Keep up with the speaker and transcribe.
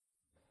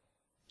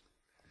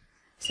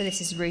So this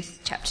is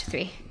Ruth chapter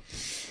 3.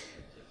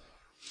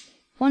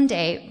 One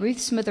day,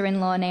 Ruth's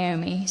mother-in-law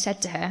Naomi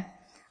said to her,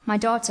 "My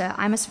daughter,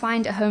 I must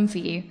find a home for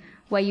you,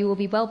 where you will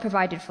be well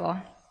provided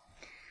for.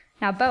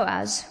 Now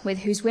Boaz,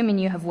 with whose women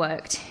you have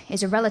worked,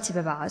 is a relative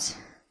of ours.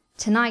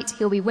 Tonight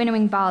he'll be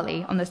winnowing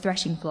barley on the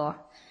threshing floor.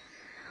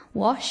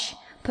 Wash,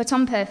 put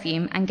on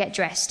perfume, and get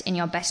dressed in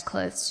your best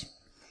clothes.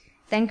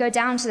 Then go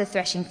down to the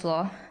threshing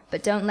floor,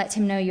 but don't let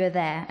him know you are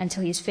there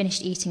until he has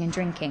finished eating and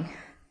drinking.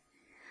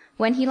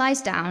 When he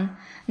lies down,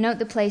 note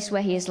the place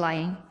where he is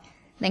lying.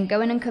 Then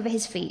go and uncover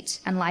his feet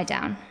and lie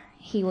down.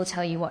 He will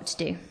tell you what to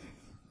do."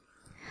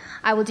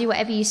 "I will do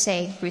whatever you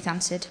say," Ruth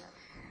answered.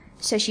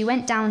 So she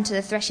went down to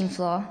the threshing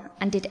floor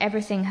and did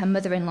everything her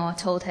mother-in-law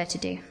told her to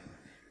do.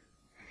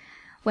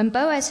 When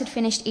Boaz had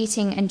finished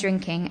eating and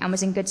drinking and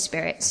was in good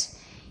spirits,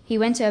 he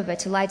went over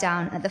to lie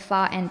down at the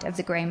far end of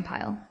the grain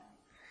pile.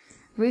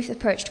 Ruth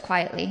approached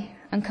quietly,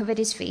 uncovered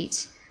his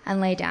feet, and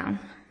lay down.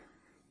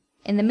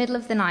 In the middle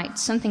of the night,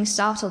 something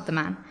startled the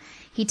man.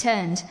 He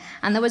turned,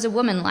 and there was a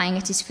woman lying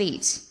at his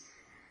feet.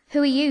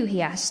 "Who are you?"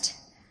 he asked.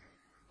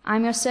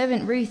 "I'm your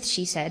servant Ruth,"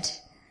 she said.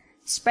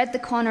 "Spread the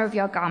corner of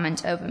your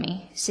garment over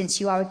me, since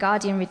you are a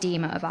guardian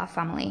redeemer of our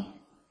family."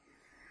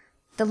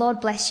 "The Lord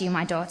bless you,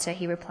 my daughter,"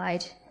 he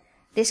replied.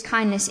 "This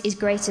kindness is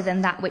greater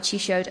than that which you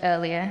showed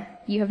earlier.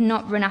 You have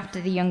not run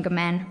after the younger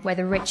men,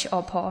 whether rich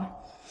or poor.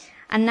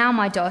 And now,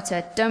 my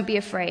daughter, don't be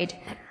afraid.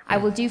 I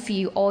will do for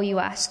you all you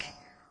ask.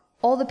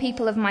 All the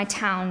people of my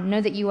town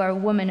know that you are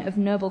a woman of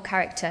noble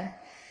character.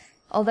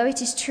 Although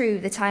it is true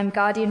that I am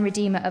guardian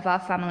redeemer of our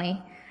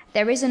family,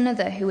 there is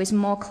another who is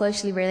more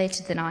closely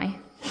related than I.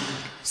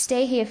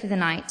 Stay here for the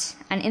night,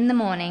 and in the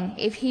morning,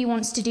 if he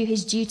wants to do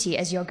his duty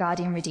as your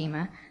guardian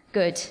redeemer,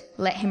 good,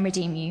 let him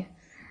redeem you.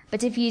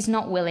 But if he is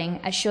not willing,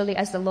 as surely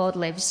as the Lord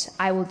lives,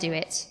 I will do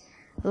it.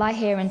 Lie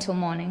here until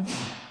morning."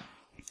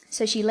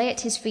 So she lay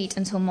at his feet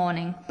until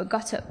morning, but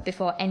got up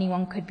before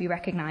anyone could be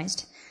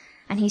recognized.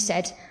 And he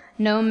said,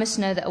 "No one must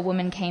know that a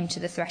woman came to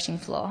the threshing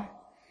floor."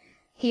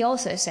 He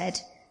also said,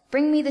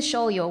 "Bring me the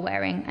shawl you are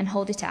wearing and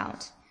hold it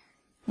out."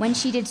 When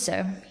she did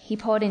so, he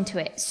poured into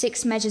it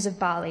 6 measures of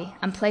barley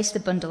and placed the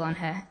bundle on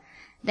her.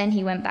 Then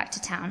he went back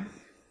to town.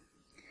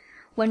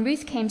 When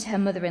Ruth came to her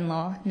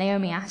mother-in-law,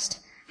 Naomi asked,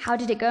 "How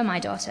did it go, my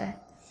daughter?"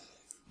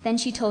 Then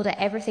she told her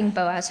everything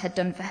Boaz had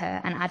done for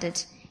her and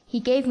added, "He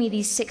gave me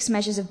these 6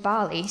 measures of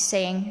barley,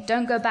 saying,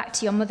 'Don't go back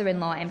to your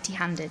mother-in-law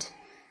empty-handed.'"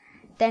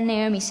 Then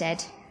Naomi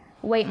said,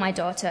 "Wait, my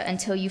daughter,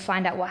 until you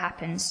find out what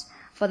happens,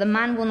 for the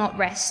man will not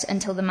rest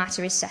until the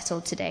matter is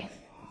settled today."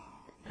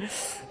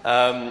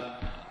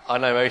 I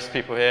know most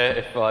people here.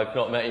 If I've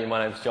not met you, my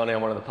name's Johnny.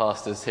 I'm one of the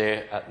pastors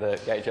here at the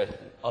Gate Church.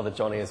 Other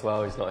Johnny as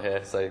well, who's not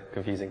here, so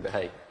confusing, but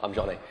hey, I'm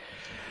Johnny.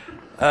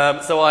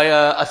 So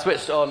I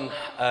switched on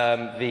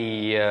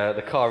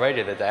the car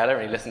radio the other day. I don't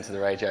really listen to the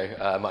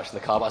radio much in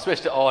the car, but I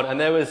switched it on, and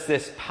there was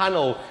this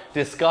panel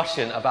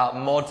discussion about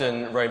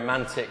modern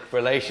romantic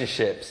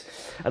relationships.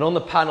 And on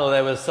the panel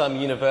there was some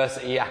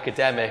university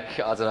academic,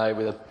 I don't know,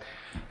 with a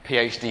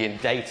PhD in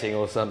dating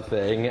or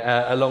something,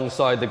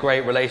 alongside the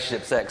great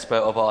relationships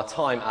expert of our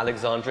time,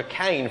 Alexandra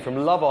Kane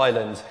from Love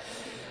Island.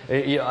 I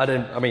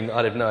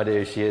have no idea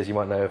who she is. You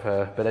might know of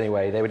her, but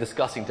anyway, they were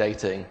discussing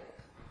dating.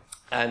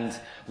 And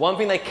one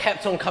thing they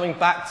kept on coming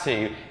back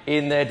to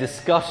in their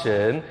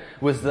discussion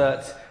was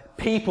that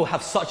people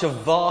have such a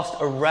vast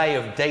array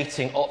of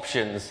dating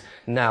options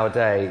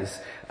nowadays.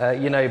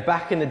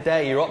 Back in the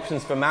day, your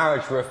options for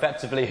marriage were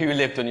effectively who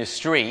lived on your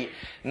street.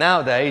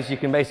 Nowadays, you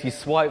can basically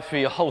swipe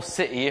through your whole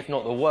city, if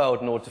not the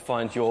world, in order to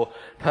find your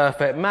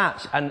perfect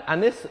match.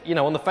 And this,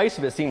 on the face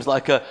of it, seems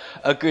like a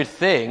good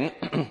thing.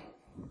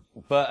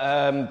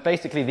 But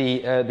basically,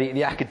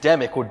 the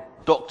academic, or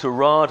Dr.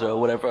 Rada, or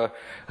whatever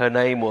her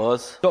name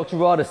was, Dr.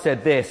 Rada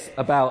said this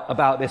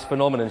about this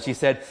phenomenon. She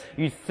said,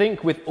 "You'd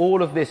think with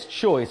all of this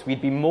choice,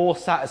 we'd be more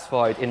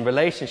satisfied in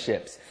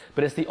relationships.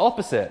 But it's the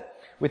opposite.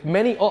 With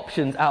many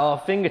options at our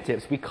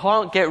fingertips, we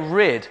can't get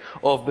rid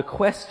of the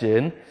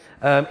question,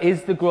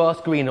 is the grass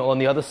greener on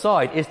the other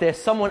side? Is there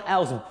someone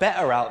else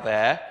better out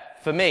there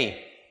for me?"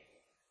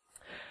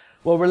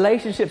 Well,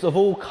 relationships of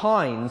all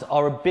kinds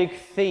are a big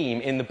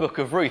theme in the book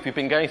of Ruth. We've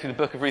been going through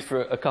the book of Ruth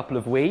for a couple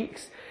of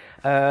weeks.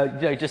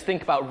 Just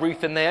think about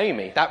Ruth and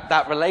Naomi.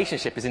 That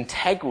relationship is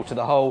integral to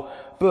the whole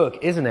book,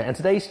 isn't it? And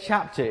today's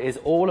chapter is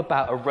all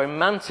about a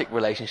romantic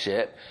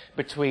relationship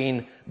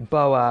between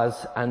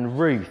Boaz and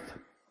Ruth.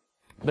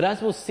 But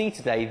as we'll see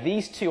today,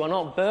 these two are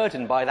not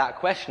burdened by that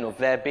question of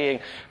there being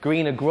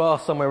greener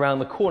grass somewhere around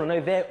the corner. No,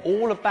 they're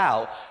all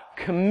about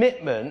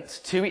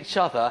commitment to each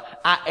other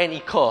at any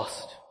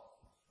cost.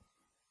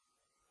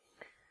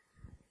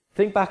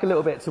 Think back a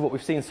little bit to what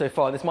we've seen so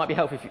far. This might be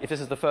helpful if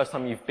this is the first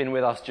time you've been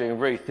with us during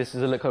Ruth. This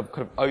is a kind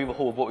of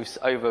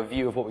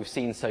overview of what we've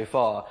seen so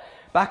far.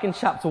 Back in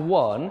chapter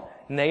 1,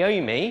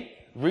 Naomi,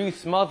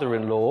 Ruth's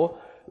mother-in-law,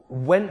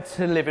 went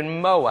to live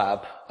in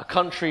Moab, a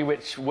country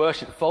which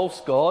worshipped false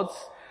gods,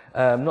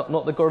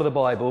 not the God of the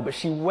Bible, but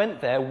she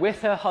went there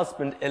with her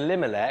husband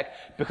Elimelech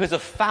because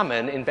of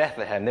famine in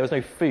Bethlehem. There was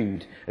no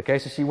food. Okay,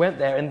 so she went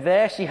there, and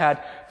there she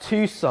had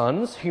 2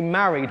 sons who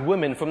married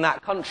women from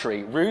that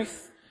country,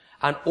 Ruth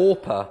and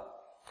Orpah.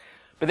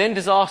 But then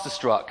disaster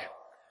struck.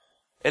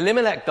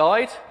 Elimelech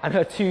died, and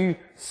her 2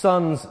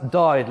 sons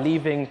died,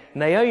 leaving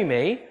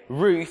Naomi,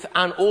 Ruth,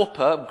 and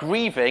Orpah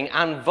grieving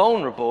and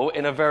vulnerable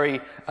in a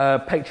very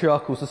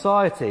patriarchal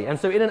society. And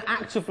so in an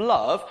act of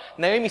love,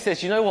 Naomi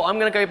says, you know what, I'm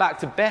going to go back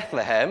to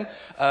Bethlehem,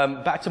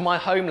 back to my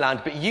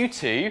homeland, but you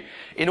two,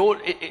 in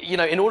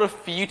order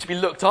for you to be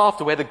looked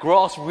after where the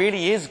grass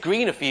really is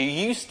greener for you,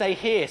 you stay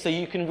here so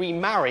you can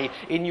remarry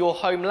in your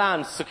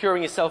homeland,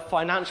 securing yourself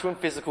financial and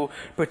physical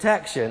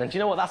protection. And do you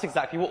know what? That's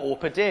exactly what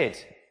Orpah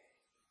did.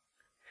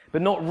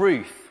 But not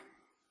Ruth.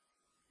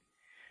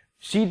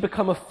 She'd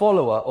become a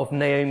follower of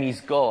Naomi's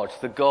God,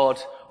 the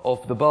God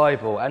of the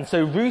Bible. And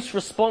so Ruth's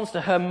response to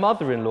her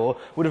mother-in-law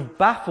would have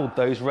baffled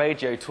those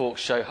radio talk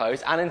show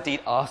hosts, and indeed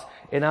us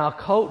in our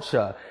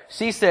culture.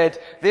 She said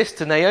this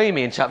to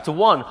Naomi in chapter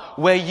 1,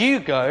 where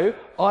you go,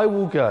 I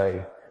will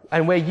go.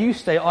 And where you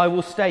stay, I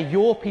will stay.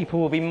 Your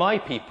people will be my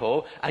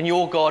people, and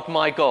your God,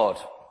 my God.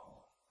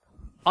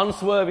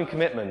 Unswerving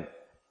commitment.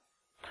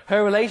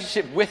 Her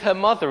relationship with her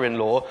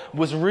mother-in-law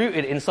was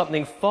rooted in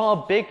something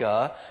far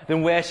bigger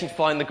than where she'd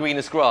find the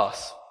greenest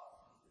grass.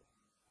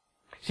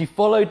 She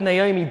followed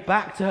Naomi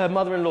back to her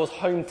mother-in-law's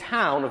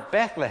hometown of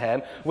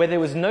Bethlehem, where there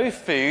was no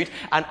food,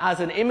 and as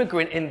an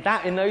immigrant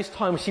in those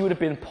times, she would have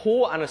been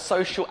poor and a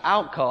social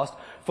outcast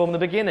from the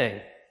beginning.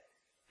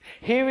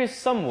 Here is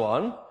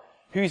someone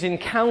whose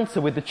encounter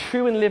with the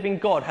true and living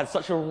God had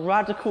such a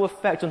radical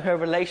effect on her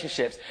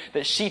relationships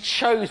that she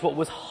chose what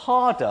was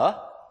harder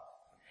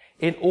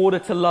in order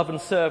to love and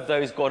serve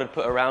those God had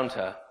put around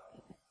her.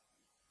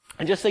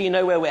 And just so you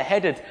know where we're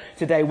headed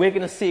today, we're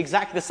going to see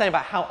exactly the same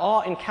about how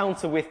our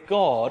encounter with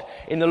God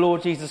in the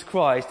Lord Jesus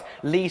Christ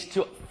leads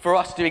for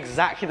us to do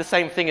exactly the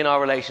same thing in our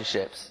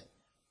relationships.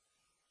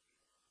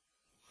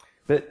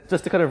 But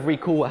just to kind of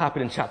recall what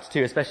happened in chapter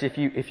 2, especially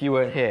if you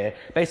weren't here,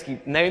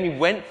 basically Naomi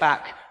went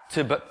back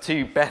to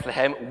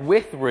Bethlehem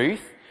with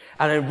Ruth,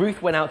 and then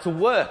Ruth went out to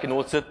work in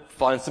order to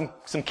find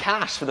some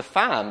cash for the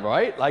fam,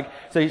 right?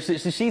 So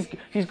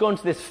she's gone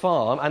to this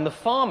farm, and the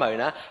farm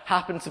owner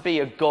happened to be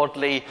a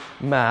godly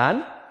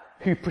man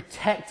who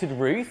protected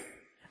Ruth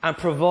and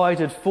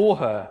provided for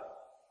her.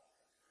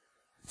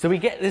 So we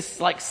get this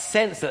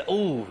sense that,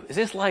 is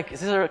this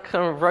a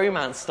kind of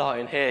romance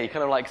starting here? You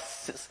kind of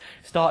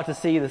start to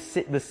see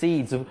the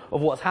seeds of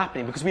what's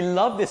happening, because we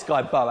love this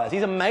guy Boaz.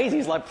 He's amazing.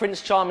 He's like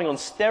Prince Charming on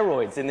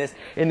steroids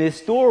in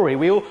this story.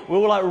 We're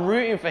all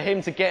rooting for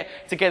him to get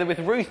together with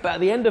Ruth. But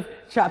at the end of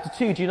chapter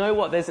 2, do you know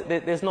what?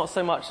 There's not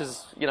so much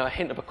as, a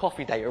hint of a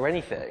coffee date or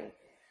anything.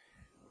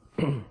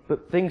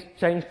 But things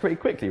change pretty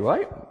quickly,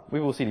 right?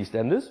 We've all seen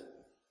EastEnders.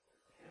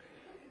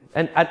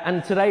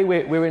 And today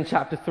we're in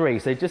chapter 3,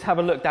 so just have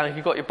a look down. If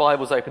you've got your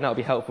Bibles open, that'll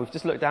be helpful.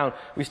 Just look down.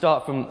 We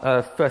start from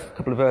first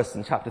couple of verses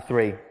in chapter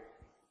 3.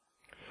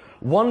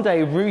 One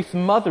day Ruth's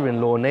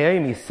mother-in-law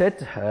Naomi said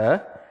to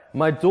her,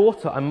 my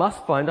daughter, I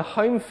must find a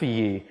home for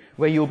you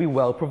where you'll be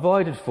well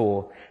provided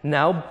for.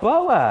 Now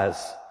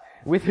Boaz,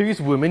 with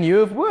whose woman you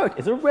have worked,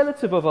 is a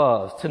relative of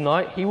ours.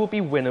 Tonight he will be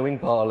winnowing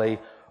barley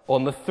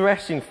on the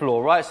threshing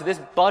floor. Right, so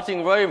this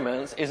budding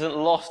romance isn't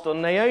lost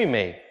on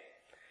Naomi.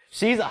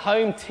 She's at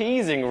home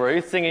teasing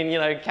Ruth, singing,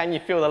 can you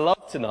feel the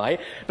love tonight?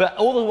 But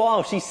all the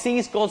while, she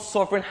sees God's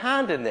sovereign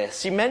hand in this.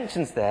 She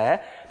mentions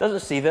there,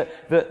 doesn't she,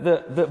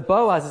 that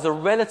Boaz is a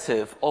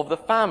relative of the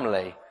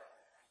family.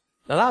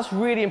 Now that's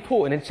really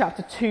important. In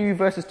chapter 2,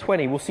 verses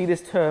 20, we'll see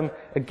this term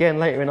again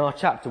later in our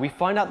chapter. We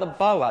find out that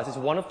Boaz is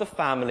one of the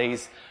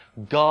family's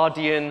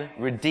guardian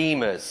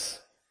redeemers.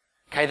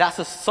 Okay,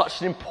 that's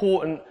such an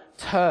important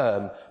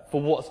term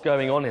for what's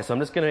going on here. So I'm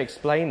just going to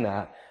explain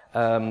that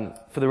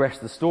for the rest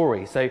of the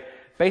story. So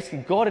basically,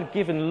 God had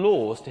given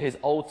laws to his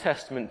Old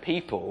Testament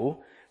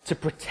people to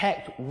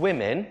protect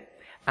women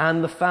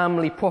and the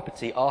family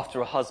property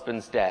after a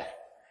husband's death.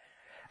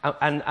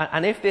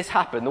 And if this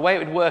happened, the way it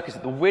would work is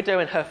that the widow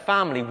and her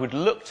family would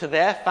look to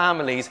their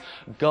family's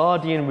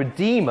guardian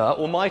redeemer,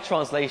 or my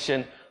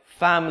translation,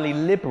 family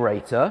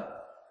liberator,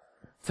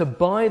 to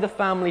buy the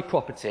family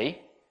property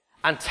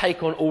and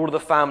take on all of the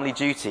family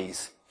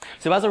duties.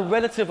 So as a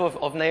relative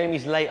of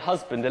Naomi's late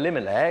husband,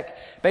 Elimelech,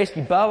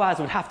 basically Boaz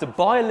would have to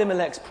buy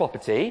Elimelech's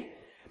property,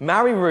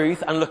 marry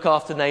Ruth, and look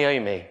after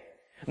Naomi.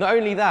 Not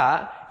only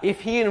that,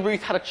 if he and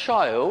Ruth had a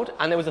child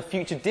and there was a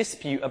future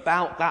dispute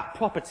about that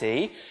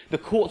property, the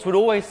courts would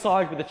always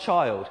side with the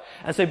child.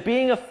 And so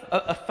being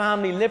a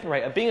family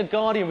liberator, being a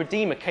guardian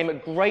redeemer came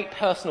at great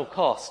personal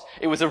cost.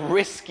 It was a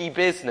risky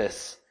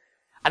business.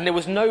 And there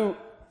was no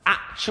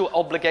actual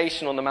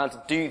obligation on the man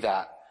to do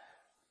that.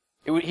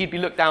 He'd be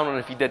looked down on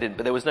if he didn't,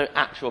 but there was no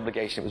actual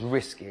obligation. It was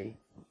risky.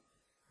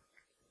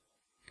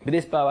 But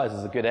this Boaz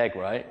is a good egg,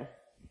 right?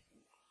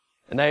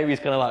 And Naomi's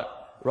kind of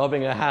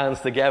rubbing her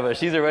hands together.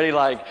 She's already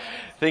like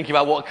thinking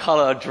about what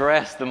color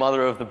dress the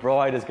mother of the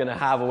bride is going to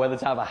have, or whether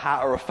to have a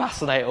hat or a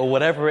fascinator or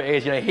whatever it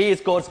is. He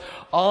is God's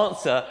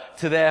answer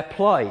to their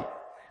plight.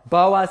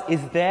 Boaz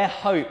is their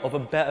hope of a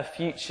better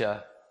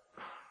future.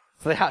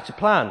 So they hatch a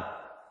plan.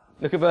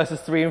 Look at verses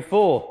 3 and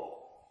 4.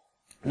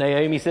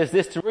 Naomi says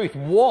this to Ruth: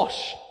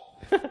 wash,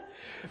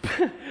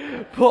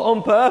 put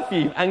on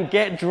perfume and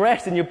get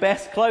dressed in your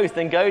best clothes,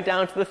 then go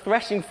down to the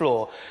threshing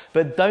floor.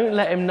 But don't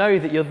let him know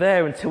that you're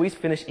there until he's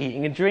finished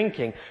eating and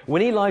drinking.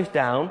 When he lies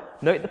down,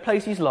 note the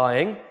place he's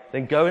lying,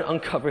 then go and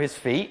uncover his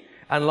feet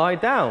and lie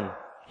down.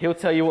 He'll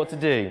tell you what to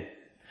do.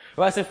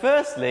 Right, so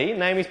firstly,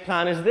 Naomi's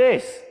plan is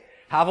this: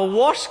 have a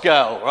wash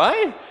girl,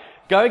 right?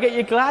 Go get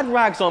your glad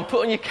rags on,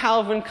 put on your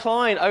Calvin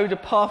Klein eau de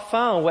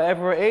parfum,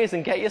 whatever it is,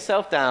 and get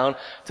yourself down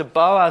to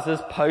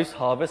Boaz's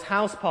post-harvest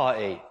house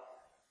party.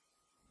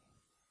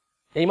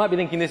 And you might be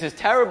thinking this is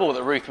terrible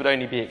that Ruth would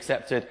only be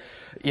accepted,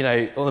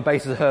 on the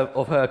basis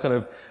of her kind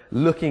of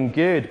looking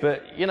good.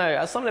 But,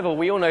 at some level,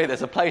 we all know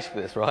there's a place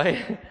for this,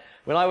 right?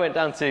 When I went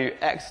down to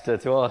Exeter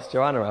to ask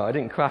Joanna out, I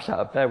didn't crash out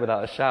of bed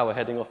without a shower,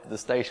 heading off to the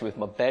station with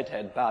my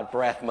bedhead, bad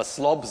breath, my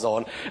slobs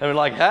on, and we're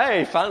like,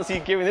 hey, fancy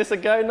giving this a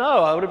go?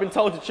 No, I would have been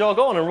told to jog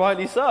on, and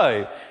rightly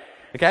so.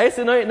 Okay,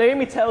 so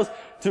Naomi tells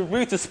to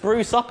Ruth to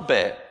spruce up a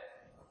bit.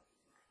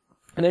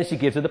 And then she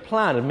gives her the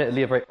plan,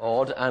 admittedly a very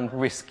odd and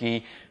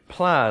risky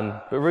plan.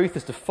 But Ruth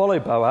is to follow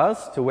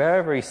Boaz to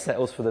wherever he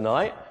settles for the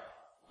night,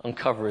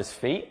 uncover his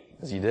feet,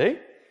 as you do,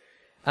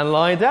 and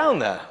lie down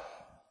there.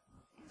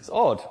 It's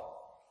odd.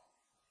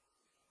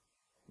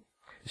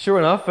 Sure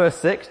enough, verse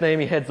 6,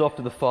 Naomi heads off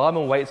to the farm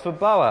and waits for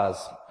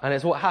Boaz. And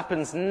it's what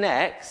happens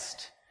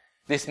next,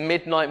 this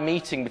midnight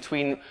meeting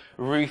between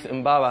Ruth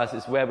and Boaz,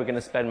 is where we're going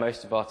to spend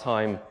most of our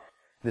time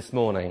this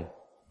morning.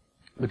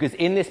 Because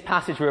in this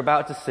passage we're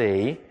about to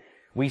see,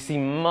 we see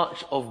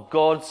much of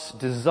God's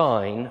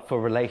design for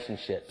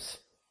relationships.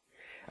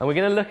 And we're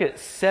going to look at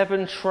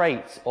 7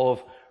 traits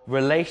of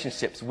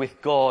relationships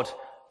with God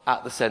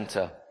at the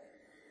center.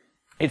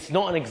 It's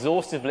not an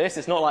exhaustive list.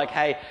 It's not like,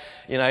 hey,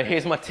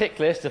 here's my tick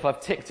list. If I've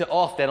ticked it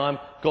off, then I'm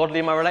godly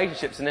in my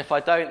relationships. And if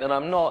I don't, then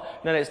I'm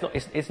not. No, it's not.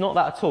 It's not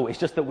that at all. It's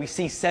just that we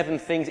see 7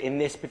 things in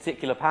this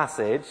particular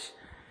passage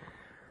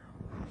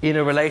in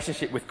a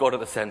relationship with God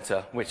at the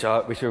center, which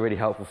are really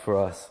helpful for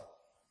us.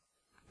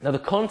 Now, the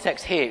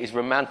context here is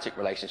romantic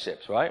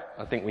relationships, right?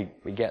 I think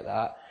we get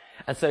that.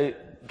 And so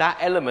that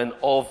element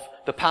of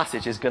the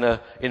passage is going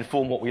to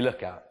inform what we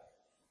look at.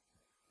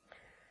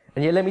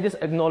 And yet let me just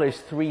acknowledge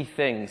 3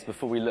 things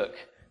before we look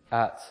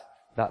at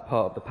that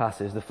part of the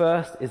passage. The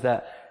first is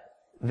that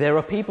there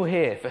are people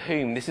here for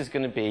whom this is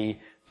going to be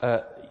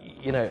a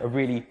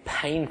really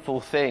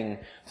painful thing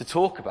to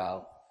talk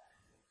about.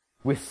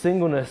 With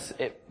singleness,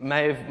 it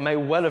may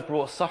well have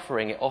brought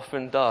suffering. It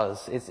often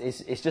does.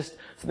 It's just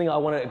something I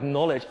want to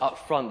acknowledge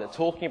up front, that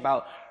talking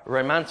about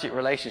romantic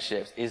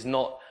relationships is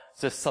not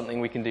just something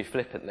we can do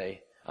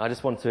flippantly. I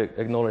just want to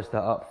acknowledge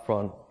that up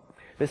front.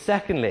 But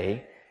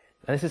secondly,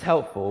 and this is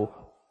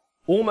helpful,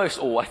 almost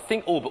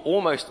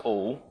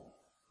all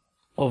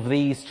of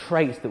these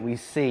traits that we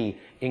see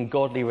in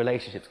godly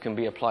relationships can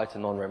be applied to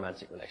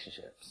non-romantic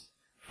relationships.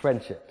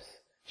 Friendships,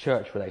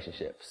 church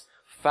relationships,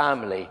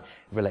 family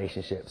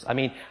relationships. I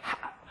mean,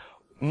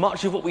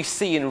 much of what we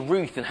see in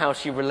Ruth and how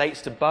she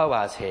relates to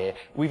Boaz here,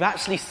 we've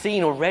actually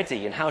seen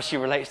already in how she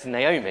relates to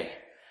Naomi.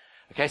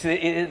 Okay, so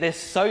there's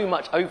so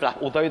much overlap,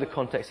 although the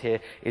context here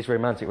is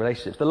romantic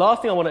relationships. The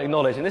last thing I want to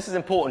acknowledge, and this is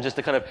important just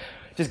to kind of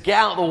just get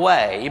out of the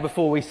way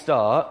before we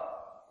start.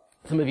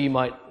 Some of you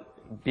might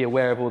be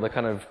aware of all the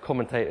kind of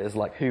commentators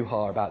like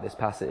hoo-ha about this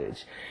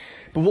passage.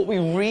 But what we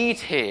read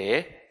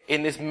here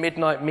in this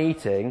midnight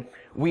meeting,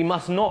 we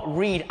must not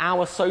read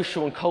our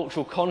social and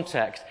cultural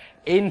context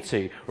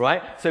into,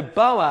 right? So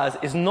Boaz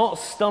is not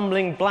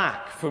stumbling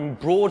back from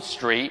Broad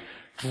Street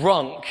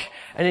drunk,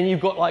 and then you've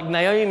got like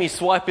Naomi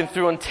swiping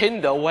through on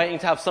Tinder waiting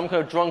to have some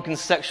kind of drunken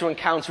sexual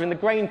encounter in the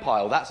grain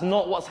pile. That's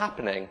not what's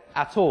happening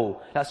at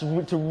all. That's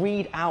to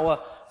read our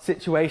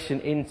situation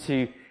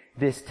into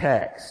this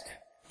text.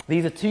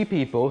 These are 2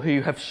 people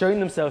who have shown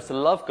themselves to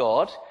love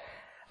God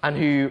and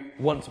who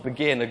want to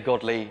begin a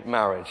godly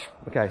marriage.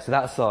 Okay, so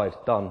that aside,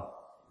 done.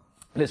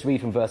 Let's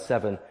read from verse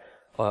 7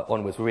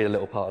 onwards. We'll read a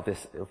little part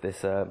of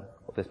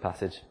this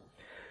passage.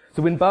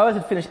 So when Boaz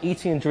had finished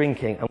eating and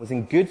drinking and was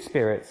in good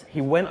spirits,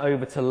 he went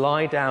over to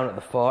lie down at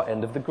the far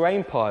end of the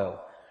grain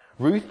pile.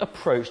 Ruth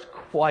approached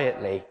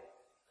quietly,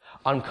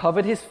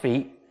 uncovered his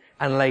feet,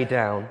 and lay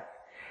down.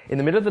 In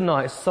the middle of the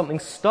night, something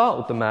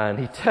startled the man.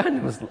 He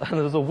turned and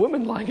there was a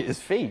woman lying at his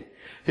feet.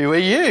 "Who are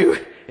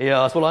you?" he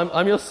asked. "Well,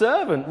 I'm your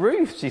servant,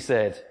 Ruth," she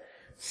said.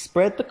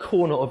 "Spread the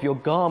corner of your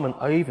garment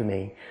over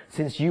me,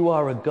 since you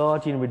are a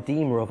guardian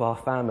redeemer of our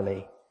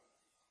family."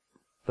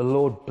 "The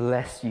Lord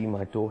bless you,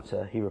 my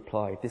daughter," he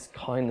replied. "This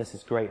kindness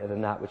is greater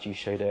than that which you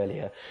showed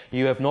earlier.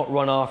 You have not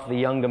run after the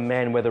younger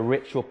men, whether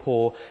rich or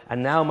poor.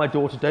 And now, my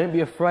daughter, don't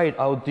be afraid.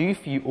 I will do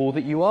for you all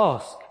that you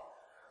ask.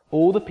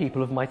 All the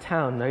people of my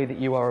town know that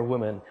you are a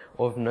woman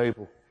of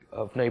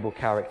noble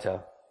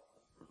character."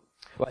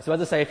 Right, so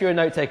as I say, if you're a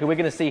note taker, we're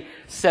going to see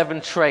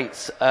 7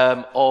 traits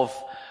of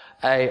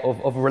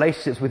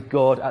relationships with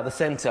God at the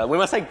center.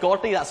 When I say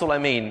godly, that's all I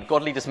mean.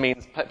 Godly just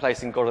means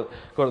placing God at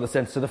the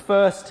center. So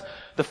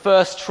the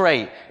first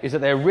trait is that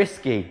they're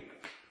risky.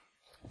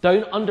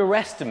 Don't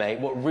underestimate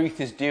what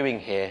Ruth is doing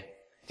here.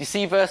 Do you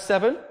see verse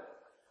 7?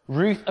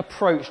 Ruth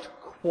approached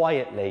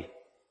quietly.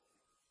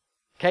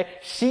 Okay?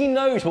 She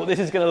knows what this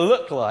is going to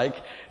look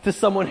like to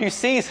someone who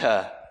sees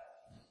her.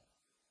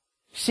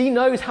 She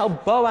knows how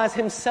Boaz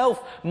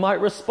himself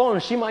might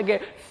respond. She might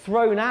get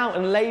thrown out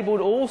and labeled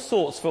all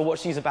sorts for what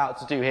she's about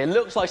to do here. It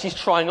looks like she's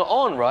trying it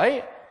on,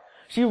 right?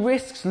 She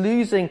risks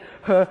losing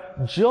her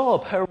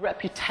job, her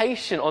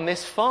reputation on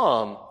this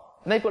farm.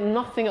 And they've got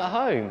nothing at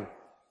home.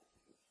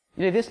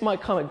 You know, this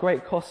might come at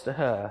great cost to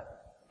her.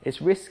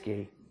 It's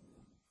risky.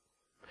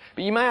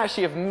 But you may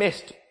actually have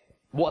missed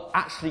what's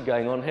actually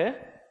going on here.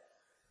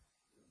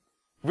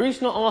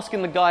 Ruth's not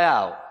asking the guy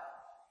out.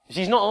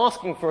 She's not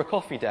asking for a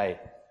coffee date.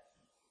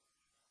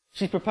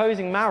 She's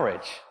proposing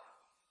marriage.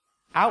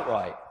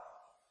 Outright.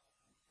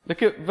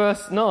 Look at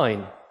verse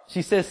 9.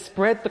 She says,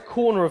 "Spread the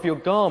corner of your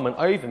garment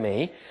over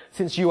me,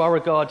 since you are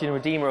a guardian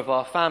redeemer of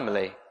our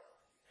family."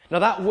 Now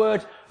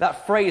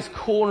that phrase,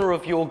 corner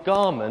of your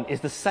garment,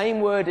 is the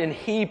same word in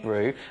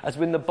Hebrew as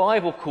when the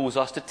Bible calls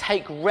us to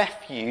take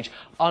refuge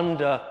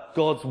under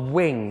God's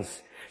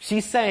wings.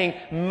 She's saying,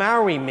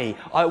 marry me.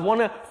 I want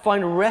to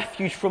find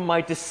refuge from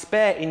my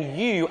despair in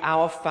you,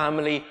 our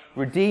family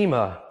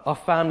redeemer, our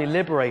family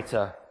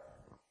liberator.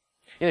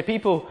 You know,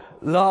 people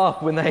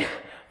laugh when they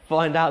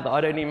find out that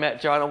I'd only met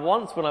Joanna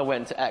once when I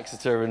went to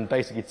Exeter and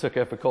basically took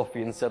her for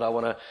coffee and said, I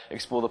want to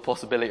explore the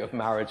possibility of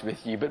marriage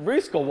with you. But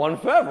Ruth's got one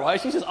further, right?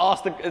 She's just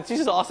asked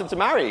him to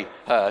marry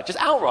her, just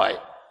outright.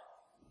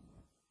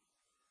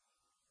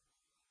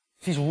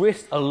 She's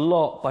risked a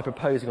lot by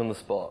proposing on the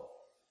spot.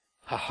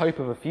 Her hope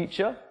of a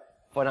future,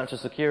 financial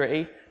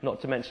security,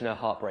 not to mention her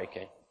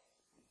heartbreaking.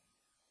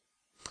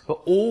 But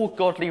all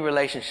godly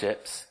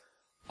relationships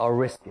are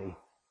risky.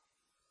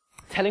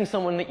 Telling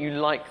someone that you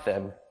like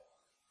them,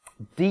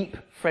 deep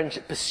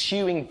friendship,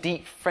 pursuing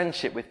deep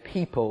friendship with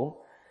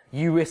people,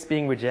 you risk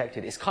being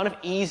rejected. It's kind of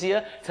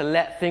easier to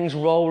let things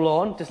roll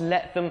on, just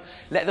let them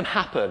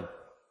happen.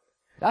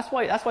 That's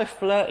why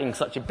flirting's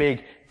such a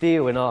big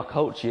deal in our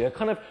culture. You're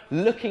kind of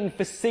looking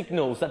for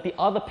signals that the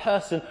other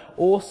person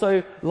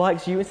also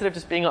likes you instead of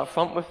just being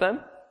upfront with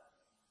them.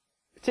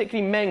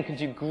 Particularly men can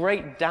do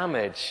great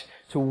damage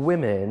to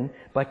women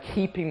by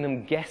keeping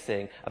them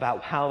guessing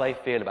about how they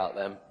feel about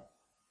them.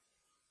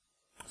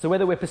 So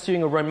whether we're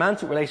pursuing a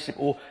romantic relationship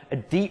or a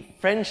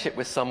deep friendship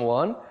with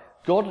someone,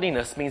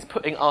 godliness means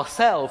putting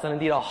ourselves and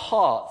indeed our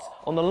hearts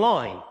on the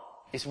line.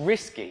 It's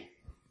risky.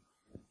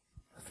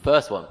 That's the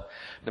first one.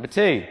 Number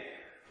 2,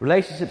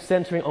 relationships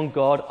centering on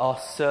God are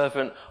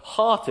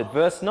servant-hearted.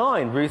 Verse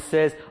 9, Ruth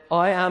says,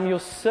 I am your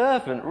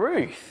servant,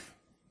 Ruth.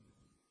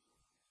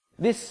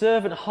 This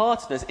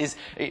servant-heartedness is,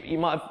 you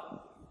might have,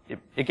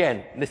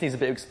 again, this needs a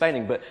bit of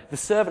explaining, but the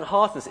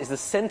servant-heartedness is the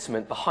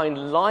sentiment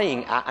behind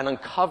lying at and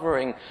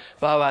uncovering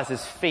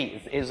Boaz's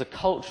feet. It is a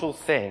cultural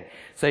thing.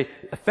 So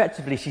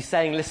effectively she's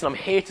saying, listen, I'm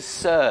here to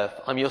serve.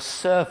 I'm your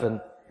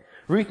servant.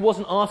 Ruth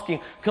wasn't asking,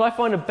 can I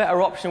find a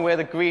better option where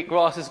the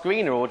grass is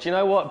greener? Or do you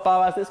know what,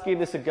 Boaz, let's give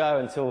this a go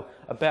until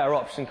a better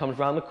option comes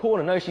around the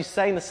corner. No, she's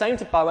saying the same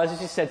to Boaz as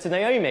she said to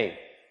Naomi.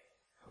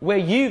 Where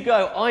you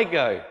go, I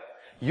go.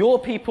 Your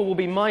people will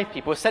be my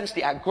people.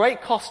 Essentially, at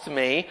great cost to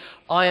me,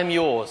 I am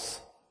yours.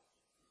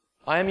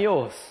 I am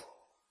yours.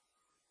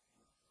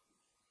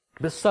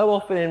 But so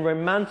often in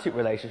romantic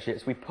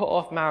relationships, we put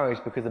off marriage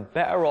because a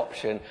better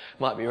option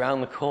might be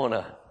around the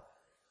corner.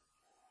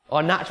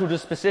 Our natural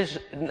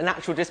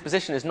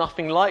disposition is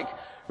nothing like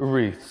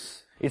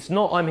Ruth's. It's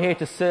not, I'm here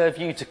to serve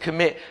you, to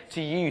commit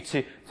to you,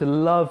 to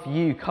love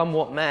you, come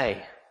what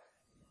may.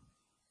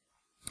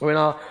 Or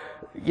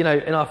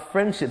in our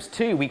friendships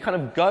too, we kind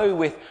of go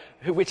with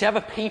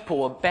whichever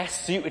people are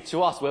best suited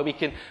to us, where we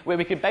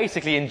can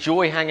basically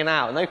enjoy hanging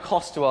out at no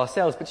cost to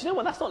ourselves. But you know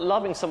what? That's not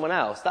loving someone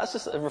else. That's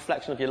just a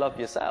reflection of your love of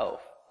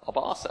yourself, of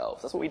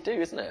ourselves. That's what we do,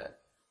 isn't it?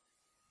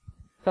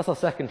 That's our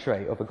second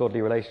trait of a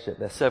godly relationship.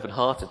 They're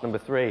servant-hearted. Number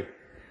 3,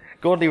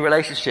 godly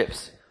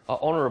relationships are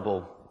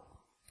honourable.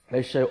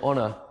 They show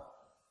honour.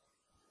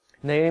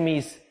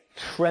 Naomi's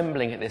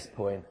trembling at this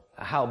point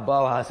at how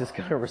Boaz is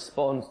going to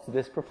respond to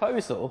this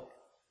proposal.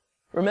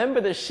 Remember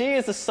that she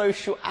is a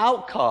social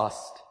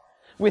outcast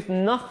with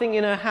nothing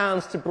in her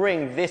hands to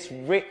bring this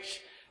rich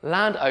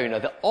landowner.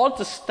 The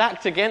odds are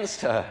stacked against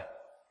her.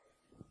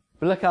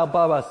 But look how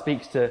Boaz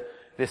speaks to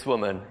this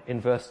woman in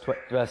verse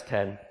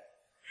 10.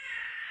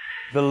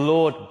 The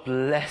Lord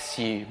bless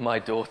you, my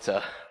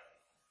daughter.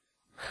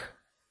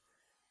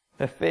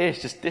 Her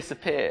fears just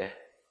disappear.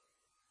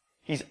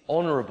 He's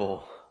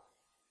honourable.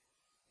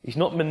 He's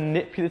not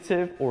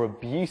manipulative or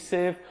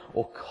abusive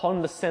or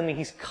condescending.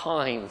 He's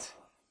kind.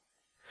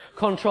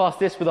 Contrast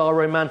this with our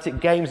romantic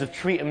games of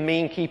treat 'em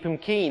mean, keep 'em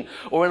keen.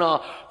 Or in our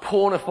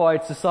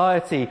pornified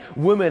society,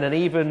 women and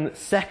even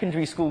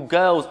secondary school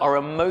girls are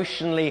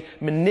emotionally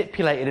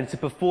manipulated into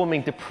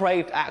performing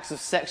depraved acts of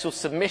sexual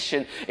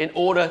submission in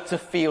order to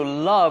feel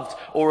loved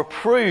or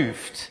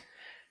approved.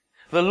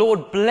 The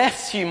Lord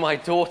bless you, my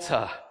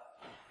daughter.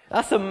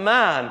 That's a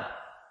man.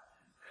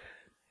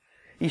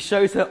 He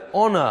shows her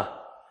honor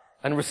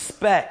and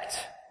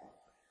respect.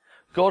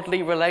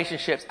 Godly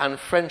relationships and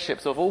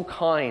friendships of all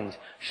kind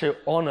show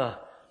honor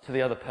to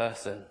the other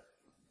person.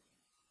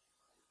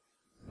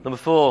 Number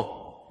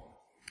 4,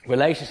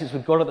 relationships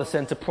with God at the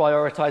center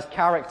prioritize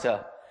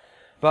character.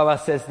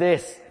 Boaz says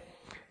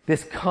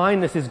this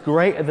kindness is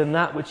greater than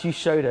that which you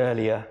showed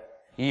earlier.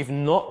 You've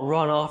not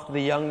run after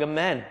the younger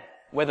men,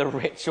 whether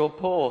rich or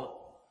poor.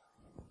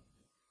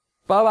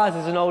 Boaz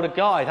is an older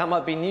guy. That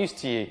might be news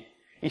to you.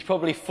 He's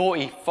probably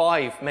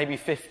 45, maybe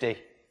 50.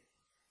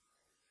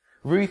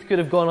 Ruth could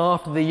have gone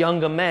after the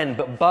younger men,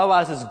 but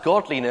Boaz's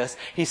godliness,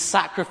 his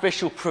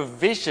sacrificial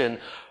provision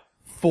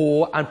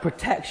for and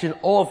protection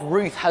of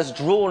Ruth has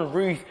drawn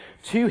Ruth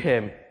to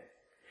him.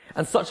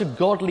 And such a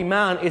godly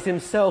man is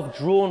himself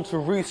drawn to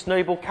Ruth's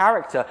noble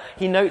character.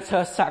 He notes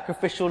her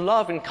sacrificial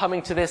love in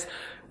coming to this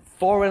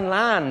foreign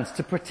land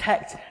to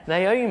protect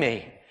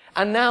Naomi.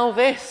 And now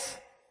this,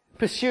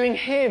 pursuing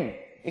him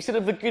instead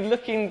of the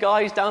good-looking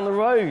guys down the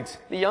road,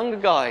 the younger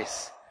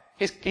guys.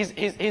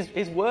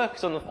 His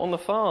works on the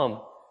farm.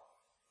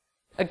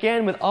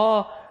 Again, with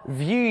our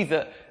view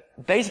that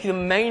basically the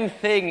main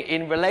thing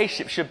in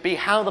relationship should be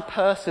how the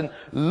person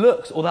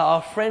looks, or that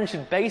our friend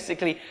should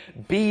basically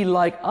be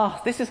like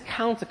us. This is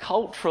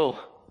countercultural.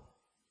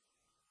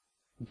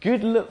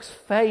 Good looks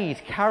fade.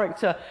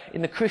 Character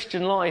in the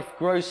Christian life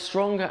grows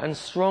stronger and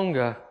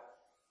stronger.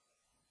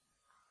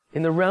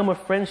 In the realm of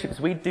friendships,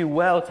 we do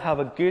well to have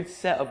a good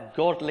set of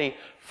godly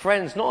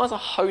friends, not as a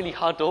holy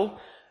huddle,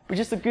 but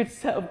just a good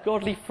set of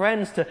godly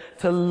friends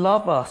to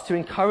love us, to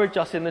encourage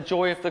us in the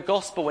joy of the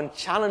gospel and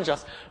challenge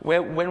us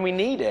when we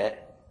need it.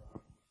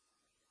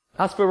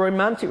 As for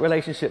romantic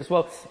relationships,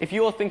 well, if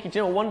you're thinking,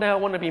 you know, one day I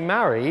want to be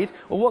married,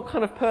 well, what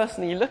kind of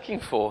person are you looking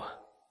for?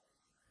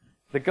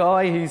 The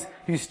guy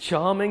who's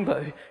charming,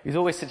 but who's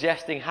always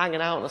suggesting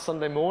hanging out on a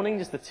Sunday morning,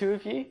 just the two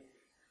of you?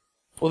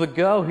 Or the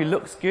girl who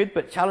looks good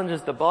but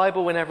challenges the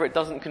Bible whenever it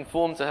doesn't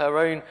conform to her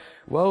own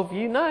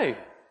worldview? No.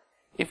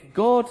 If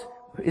God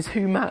is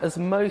who matters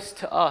most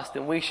to us,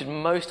 then we should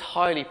most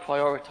highly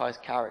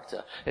prioritize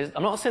character.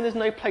 I'm not saying there's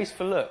no place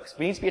for looks.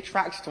 We need to be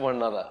attracted to one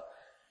another.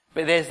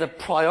 But there's a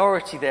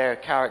priority there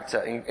of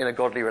character in a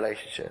godly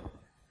relationship.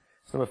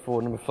 That's number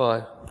 4. Number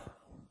 5.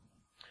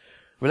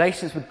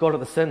 Relationships with God at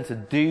the center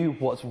do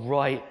what's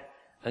right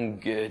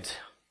and good.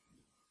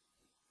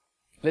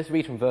 Let's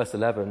read from verse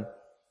 11.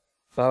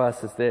 Boaz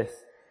says this,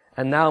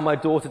 "And now, my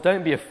daughter,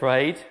 don't be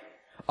afraid.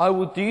 I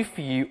will do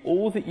for you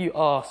all that you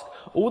ask.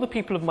 All the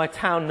people of my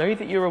town know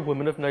that you're a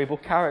woman of noble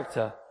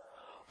character.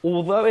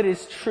 Although it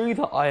is true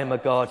that I am a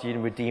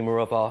guardian redeemer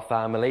of our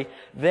family,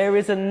 there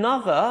is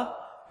another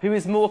who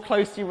is more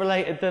closely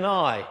related than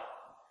I."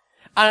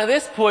 And at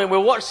this point, we're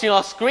watching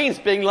our screens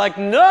being like,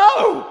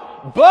 no!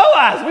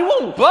 Boaz! We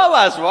want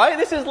Boaz, right?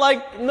 This is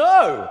like,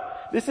 no!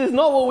 This is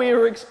not what we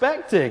were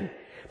expecting.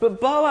 But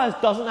Boaz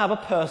doesn't have a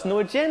personal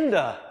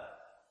agenda.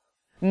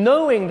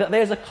 Knowing that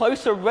there's a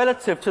closer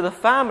relative to the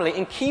family,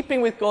 in keeping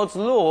with God's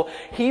law,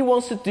 he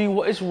wants to do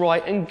what is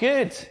right and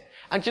good.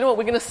 And do you know what?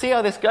 We're going to see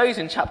how this goes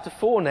in chapter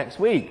 4 next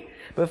week.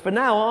 But for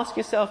now, ask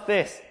yourself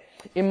this.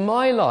 In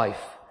my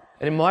life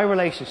and in my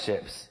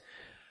relationships,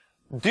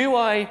 do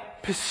I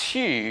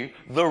pursue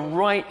the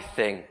right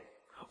thing?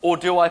 Or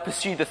do I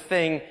pursue the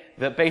thing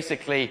that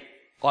basically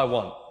I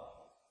want?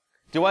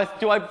 Do I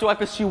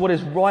pursue what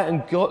is right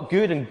and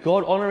good and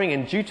God-honoring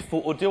and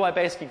dutiful, or do I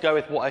basically go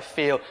with what I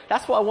feel?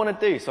 That's what I want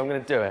to do, so I'm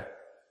going to do it.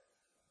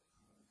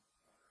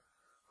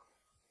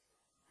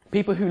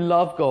 People who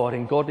love God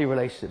in godly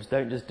relationships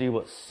don't just do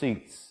what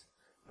suits,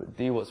 but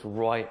do what's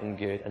right and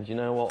good. And do you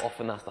know what?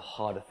 Often that's the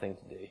harder thing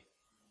to do.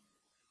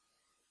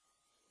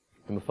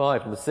 Number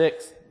 5, number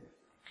 6.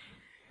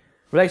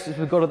 Relationships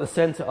with God at the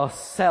center are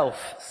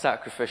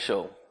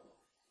self-sacrificial.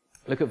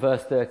 Look at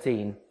verse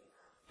 13.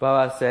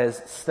 Boaz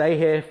says, "Stay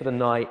here for the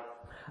night,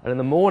 and in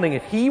the morning,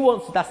 if he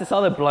wants to," that's this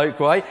other bloke,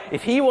 right?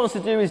 "If he wants to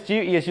do his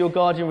duty as your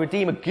guardian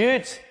redeemer,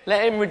 good,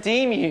 let him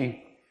redeem you.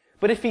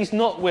 But if he's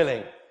not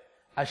willing,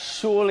 as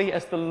surely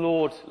as the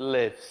Lord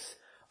lives,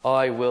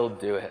 I will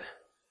do it."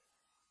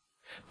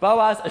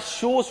 Boaz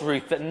assures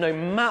Ruth that no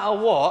matter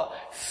what,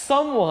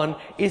 someone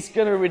is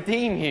going to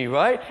redeem you,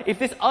 right? If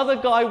this other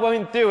guy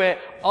won't do it,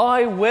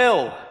 I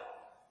will.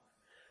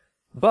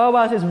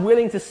 Boaz is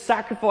willing to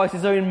sacrifice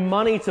his own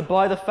money to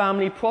buy the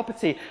family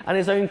property, and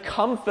his own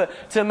comfort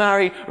to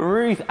marry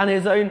Ruth, and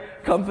his own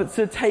comfort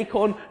to take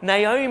on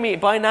Naomi,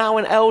 by now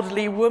an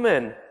elderly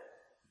woman.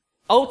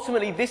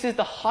 Ultimately, this is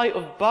the height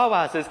of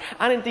Boaz's,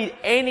 and indeed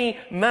any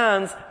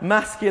man's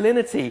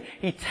masculinity.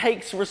 He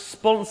takes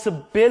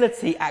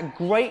responsibility at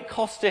great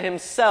cost to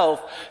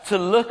himself to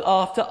look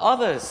after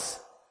others.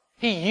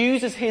 He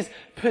uses his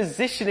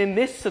position in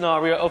this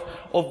scenario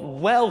of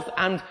wealth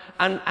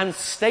and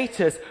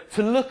status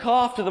to look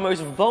after the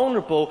most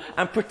vulnerable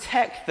and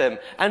protect them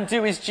and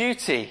do his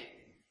duty.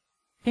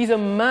 He's a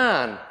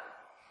man.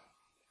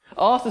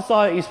 Our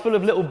society is full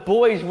of little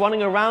boys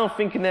running around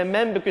thinking they're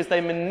men because they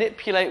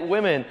manipulate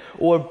women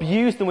or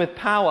abuse them with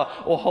power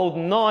or hold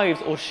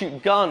knives or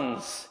shoot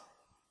guns.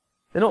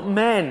 They're not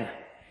men.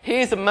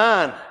 Here's a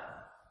man.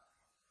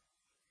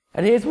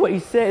 And here's what he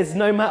says,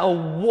 no matter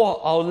what,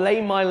 I'll lay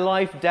my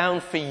life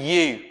down for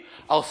you.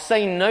 I'll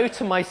say no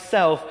to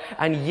myself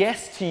and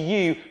yes to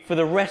you for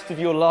the rest of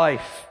your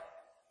life.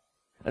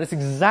 And it's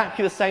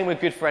exactly the same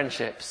with good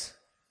friendships.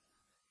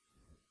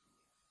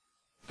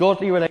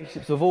 Godly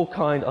relationships of all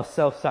kind are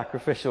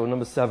self-sacrificial.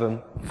 Number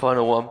 7,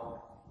 final one.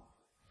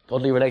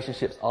 Godly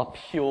relationships are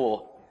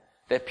pure.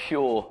 They're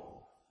pure.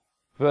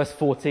 Verse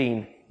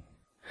 14.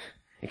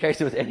 In case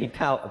there was any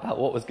doubt about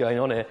what was going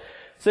on here.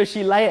 So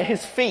she lay at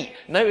his feet.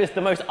 Notice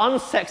the most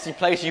unsexy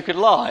place you could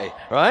lie,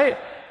 right?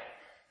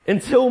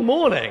 Until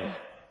morning.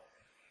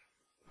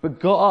 But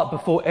got up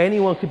before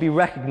anyone could be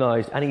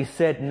recognized, and he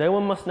said, no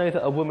one must know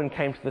that a woman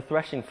came to the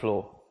threshing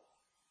floor.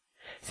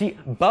 See,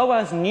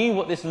 Boaz knew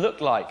what this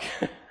looked like.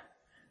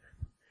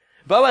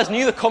 Boaz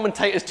knew the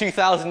commentators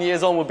 2,000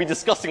 years on would be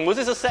discussing, was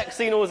this a sex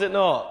scene or was it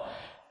not?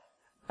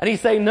 And he's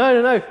saying,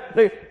 no,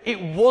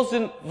 it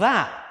wasn't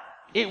that.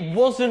 It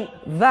wasn't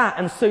that.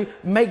 And so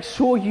make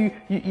sure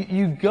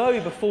you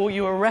go before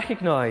you are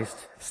recognized.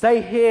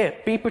 Stay here,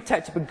 be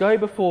protected, but go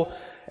before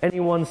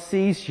anyone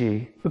sees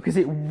you, because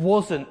it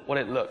wasn't what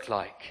it looked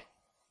like.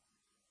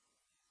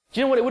 Do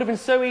you know what? It would have been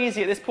so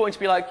easy at this point to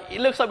be like, it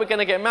looks like we're going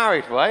to get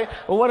married, right?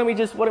 Or why don't we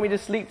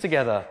just sleep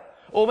together?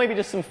 Or maybe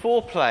just some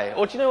foreplay.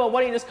 Or do you know what?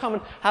 Why don't you just come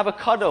and have a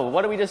cuddle?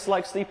 Why don't we just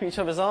sleep in each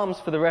other's arms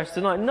for the rest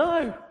of the night?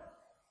 No.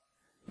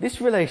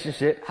 This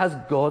relationship has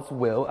God's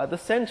will at the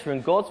center,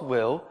 and God's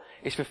will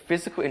is for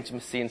physical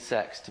intimacy and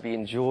sex to be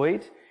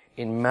enjoyed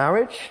in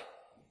marriage.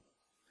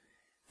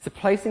 So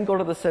placing God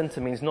at the center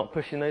means not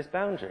pushing those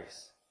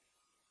boundaries,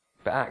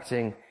 but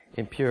acting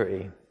in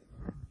purity.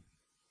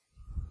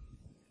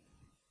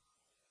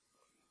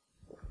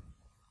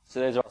 So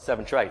those are our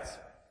 7 traits.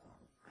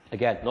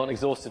 Again, not an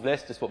exhaustive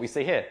list, just what we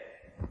see here.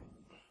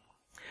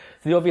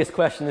 So the obvious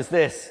question is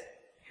this: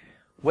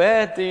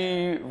 where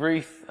do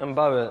Ruth and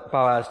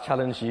Boaz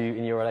challenge you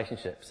in your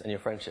relationships and your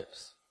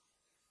friendships?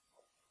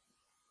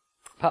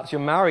 Perhaps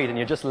you're married and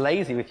you're just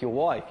lazy with your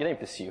wife. You don't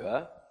pursue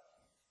her.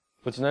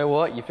 But you know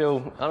what? You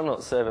feel, I'm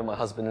not serving my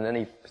husband in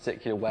any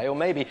particular way. Or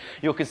maybe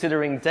you're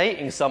considering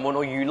dating someone,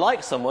 or you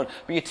like someone,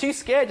 but you're too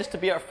scared just to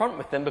be up front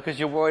with them because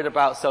you're worried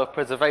about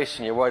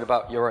self-preservation. You're worried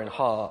about your own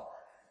heart.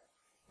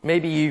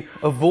 Maybe you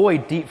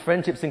avoid deep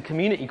friendships in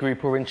community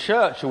group or in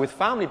church or with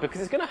family because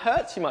it's going to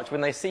hurt too much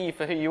when they see you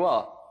for who you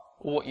are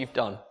or what you've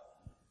done.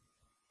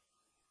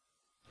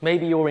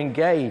 Maybe you're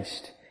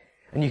engaged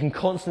and you can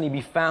constantly be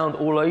found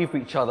all over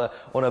each other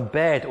on a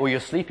bed, or you're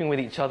sleeping with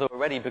each other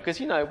already because,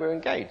 we're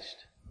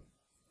engaged.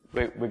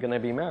 We're going to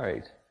be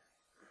married.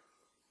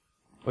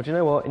 Or do you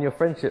know what? In your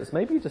friendships,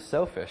 maybe you're just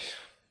selfish.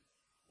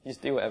 You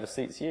just do whatever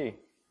suits you.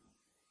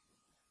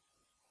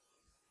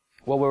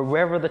 Well,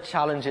 wherever the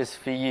challenge is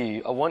for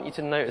you, I want you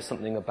to notice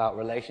something about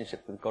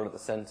relationship with God at the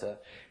center.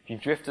 If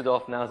you've drifted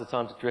off, now's the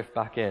time to drift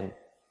back in.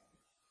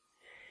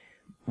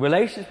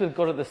 Relationships with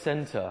God at the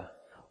center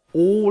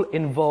all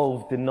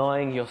involve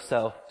denying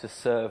yourself to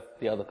serve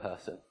the other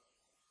person.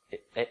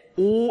 It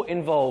all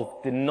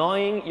involve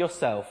denying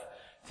yourself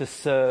to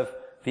serve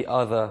the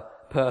other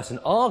person.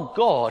 Our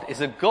God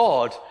is a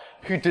God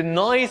who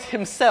denies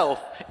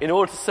himself in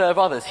order to serve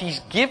others.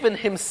 He's given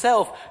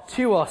himself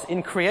to us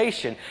in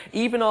creation.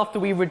 Even after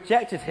we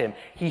rejected him,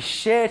 he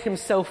shared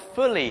himself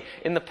fully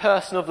in the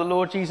person of the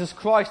Lord Jesus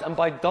Christ, and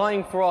by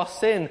dying for our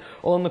sin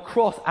on the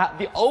cross at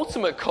the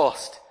ultimate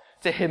cost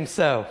to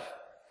himself.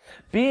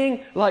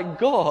 Being like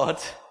God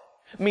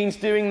means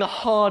doing the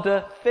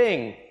harder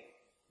thing.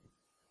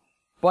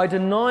 By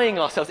denying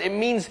ourselves, it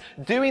means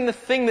doing the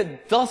thing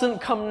that doesn't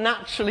come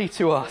naturally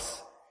to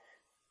us.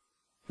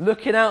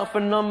 Looking out for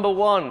number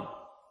 1.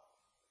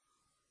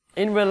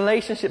 In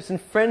relationships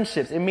and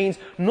friendships, it means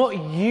not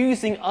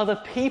using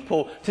other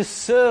people to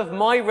serve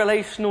my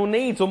relational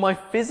needs or my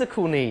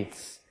physical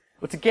needs,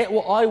 or to get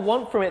what I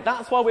want from it.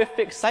 That's why we're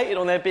fixated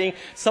on there being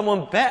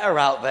someone better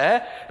out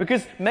there,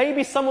 because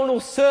maybe someone will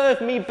serve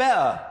me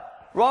better,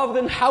 rather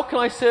than how can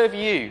I serve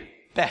you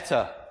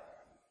better?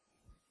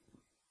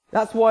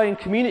 That's why in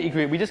community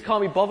group, we just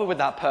can't be bothered with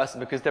that person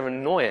because they're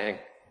annoying.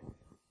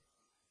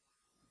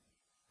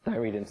 Don't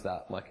read into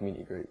that, my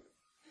community group.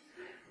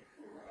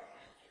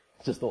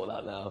 Just thought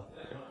that now.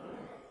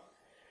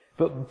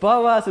 But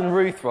Boaz and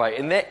Ruth, right,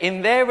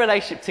 in their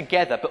relationship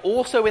together, but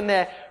also in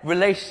their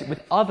relationship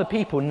with other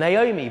people,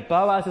 Naomi,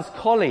 Boaz's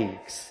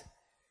colleagues,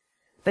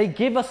 they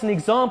give us an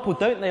example,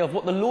 don't they, of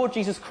what the Lord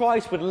Jesus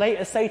Christ would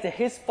later say to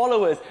his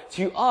followers,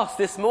 to us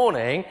this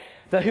morning,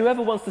 that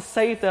whoever wants to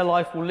save their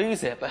life will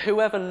lose it, but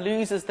whoever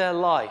loses their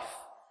life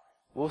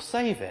will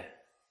save it.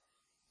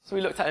 So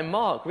we looked at in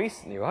Mark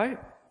recently, right?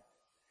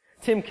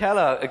 Tim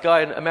Keller, a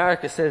guy in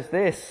America, says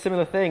this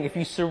similar thing. If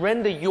you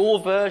surrender your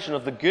version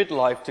of the good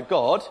life to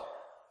God,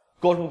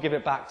 God will give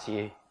it back to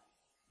you.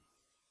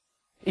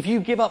 If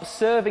you give up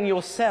serving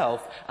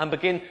yourself and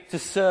begin to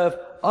serve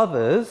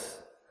others,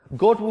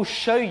 God will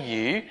show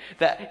you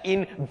that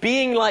in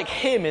being like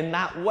Him in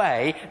that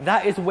way,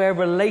 that is where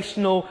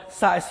relational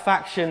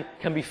satisfaction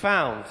can be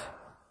found.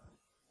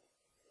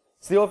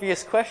 So the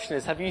obvious question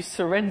is, have you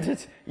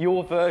surrendered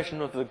your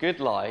version of the good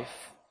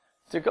life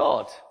to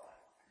God?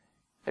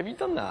 Have you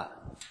done that?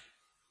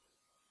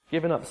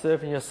 Given up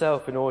serving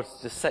yourself in order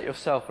to set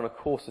yourself on a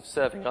course of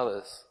serving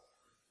others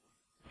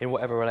in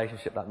whatever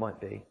relationship that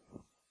might be?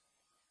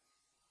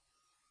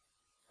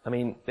 I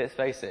mean, let's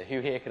face it, who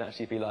here can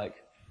actually be like,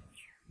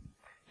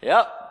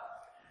 yep,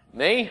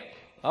 me,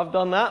 I've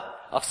done that.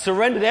 I've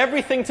surrendered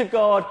everything to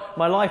God.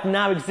 My life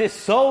now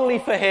exists solely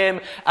for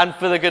Him and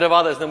for the good of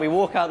others. And then we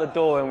walk out the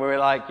door and we're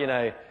like,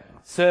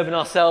 serving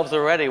ourselves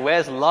already.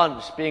 Where's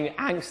lunch? Being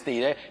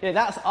angsty.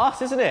 That's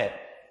us, isn't it?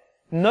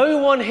 No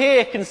one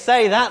here can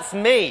say, that's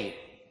me.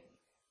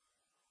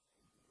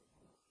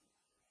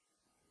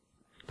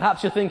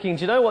 Perhaps you're thinking,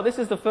 do you know what? This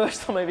is the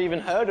first time I've even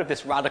heard of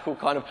this radical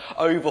kind of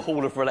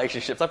overhaul of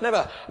relationships. I've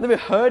never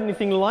heard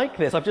anything like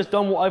this. I've just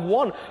done what I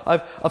want.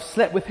 I've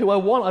slept with who I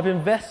want. I've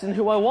invested in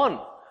who I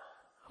want.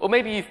 Or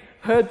maybe you've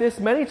heard this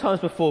many times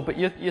before, but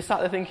you're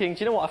sat there thinking, do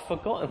you know what? I've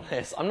forgotten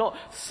this. I'm not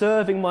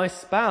serving my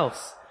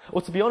spouse.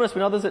 Or to be honest,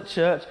 when others at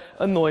church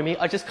annoy me,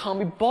 I just can't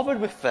be bothered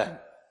with them.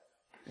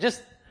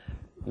 Just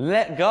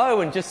let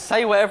go and just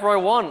say whatever I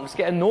want. Just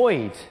get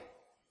annoyed.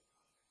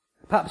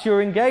 Perhaps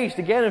you're engaged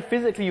again and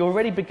physically you're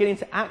already beginning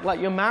to act like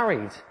you're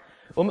married.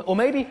 Or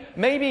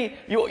maybe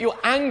you're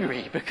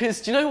angry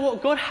because, do you know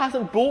what? God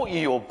hasn't brought you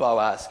your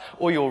Boaz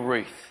or your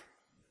Ruth.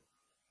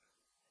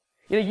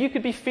 You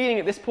could be feeling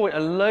at this point a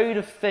load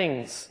of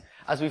things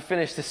as we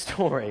finish this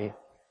story.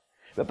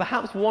 But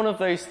perhaps one of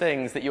those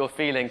things that you're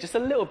feeling just a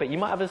little bit, you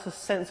might have a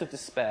sense of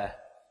despair.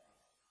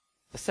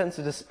 A sense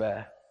of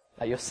despair.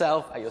 At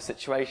yourself, at your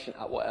situation,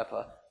 at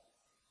whatever.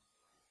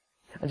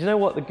 And do you know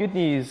what? The good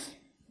news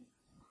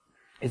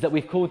is that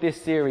we've called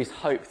this series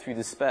Hope Through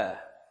Despair.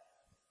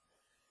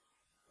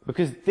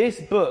 Because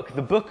this book,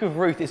 the book of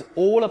Ruth, is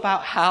all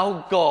about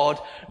how God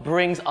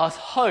brings us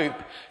hope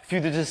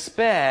through the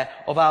despair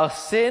of our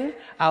sin,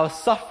 our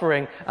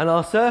suffering, and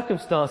our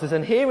circumstances.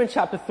 And here in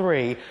chapter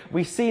 3,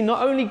 we see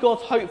not only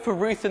God's hope for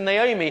Ruth and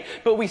Naomi,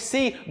 but we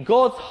see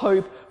God's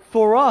hope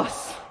for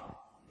us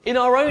in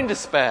our own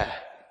despair.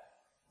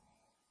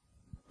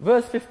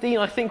 Verse 15,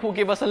 I think, will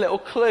give us a little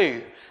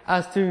clue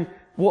as to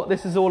what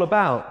this is all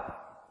about.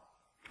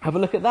 Have a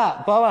look at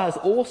that. Boaz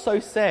also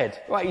said,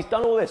 right, he's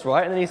done all this,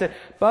 right? And then he said,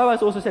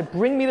 Boaz also said,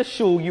 bring me the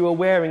shawl you are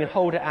wearing and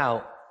hold it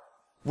out.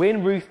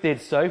 When Ruth did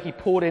so, he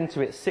poured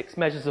into it 6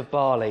 measures of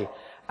barley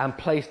and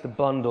placed the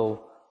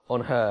bundle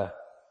on her.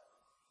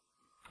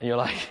 And you're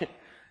like,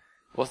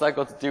 what's that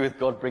got to do with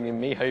God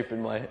bringing me hope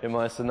in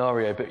my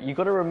scenario? But you've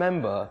got to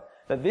remember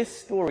that this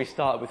story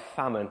started with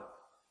famine.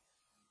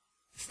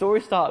 The story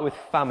started with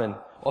famine,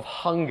 of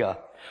hunger.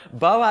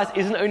 Boaz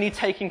isn't only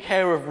taking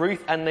care of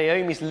Ruth and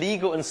Naomi's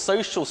legal and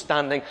social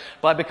standing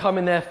by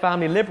becoming their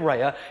family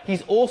liberator,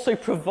 he's also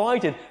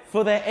provided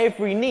for their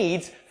every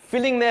needs,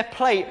 filling their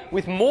plate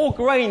with more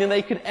grain than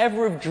they could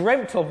ever have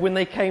dreamt of when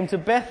they came to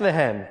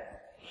Bethlehem.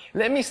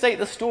 Let me state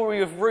the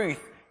story of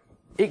Ruth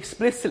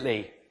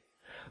explicitly.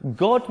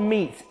 God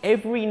meets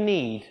every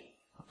need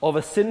of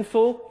a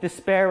sinful,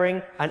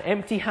 despairing, and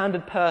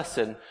empty-handed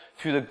person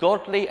through the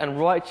godly and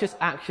righteous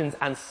actions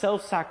and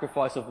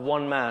self-sacrifice of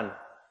one man,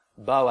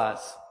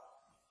 Boaz.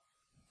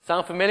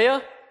 Sound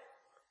familiar?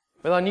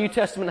 With our New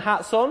Testament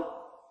hats on?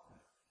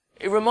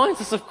 It reminds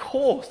us, of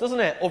course, doesn't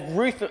it, of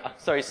Ruth,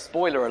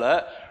 spoiler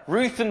alert,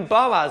 Ruth and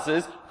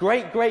Boaz's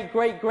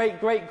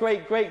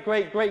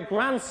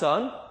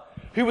great-great-great-great-great-great-great-great-great-grandson,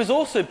 who was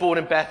also born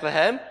in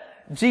Bethlehem,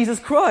 Jesus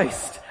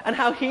Christ, and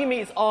how he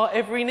meets our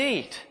every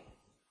need.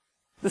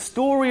 The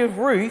story of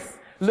Ruth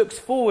looks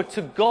forward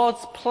to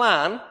God's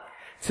plan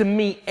to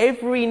meet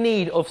every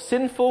need of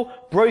sinful,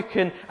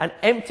 broken, and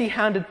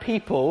empty-handed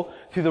people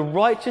through the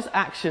righteous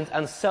actions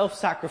and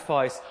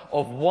self-sacrifice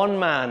of one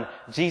man,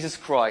 Jesus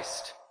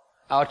Christ,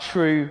 our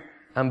true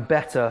and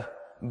better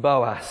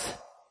Boaz.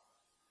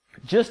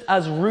 Just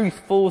as Ruth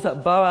falls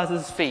at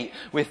Boaz's feet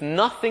with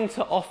nothing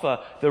to offer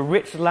the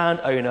rich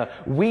landowner,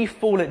 we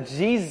fall at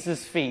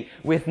Jesus' feet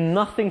with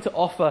nothing to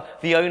offer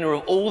the owner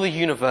of all the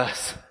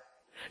universe.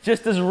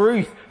 Just as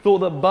Ruth thought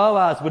that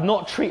Boaz would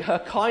not treat her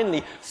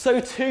kindly, so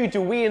too do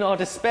we in our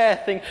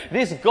despair think,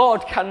 this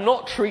God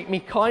cannot treat me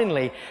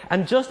kindly.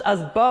 And just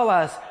as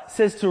Boaz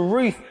says to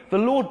Ruth, the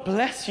Lord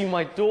bless you,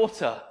 my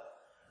daughter,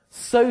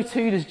 so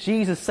too does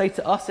Jesus say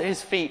to us at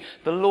his feet,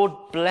 the Lord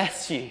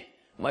bless you,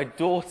 my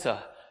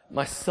daughter,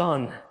 my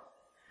son.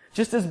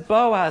 Just as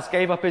Boaz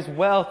gave up his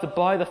wealth to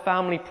buy the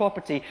family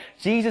property,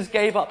 Jesus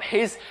gave up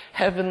his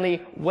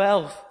heavenly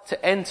wealth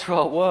to enter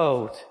our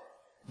world.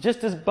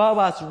 Just as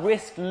Boaz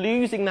risked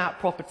losing that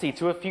property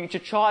to a future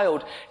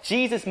child,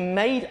 Jesus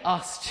made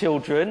us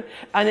children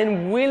and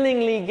then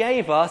willingly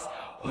gave us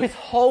his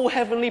whole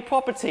heavenly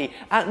property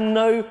at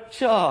no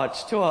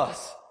charge to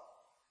us.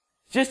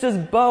 Just as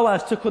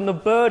Boaz took on the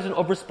burden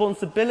of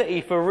responsibility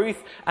for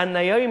Ruth and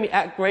Naomi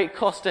at great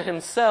cost to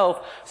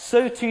himself,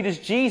 so too does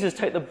Jesus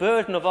take the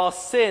burden of our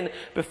sin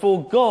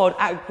before God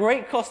at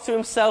great cost to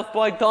himself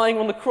by dying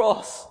on the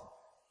cross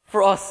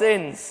for our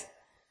sins.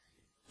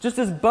 Just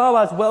as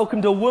Boaz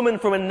welcomed a woman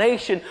from a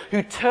nation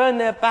who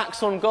turned their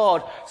backs on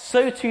God,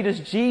 so too does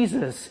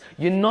Jesus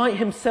unite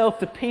himself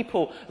to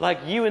people like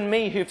you and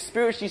me who've,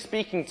 spiritually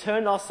speaking,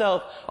 turned our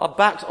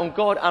backs on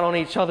God and on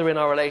each other in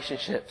our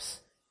relationships.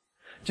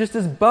 Just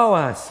as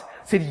Boaz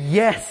said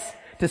yes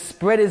to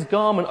spread his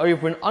garment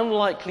over an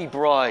unlikely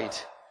bride,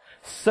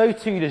 so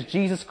too does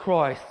Jesus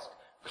Christ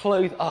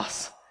clothe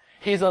us,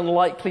 his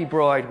unlikely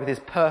bride, with his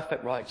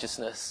perfect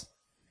righteousness.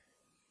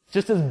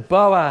 Just as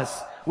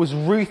Boaz was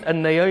Ruth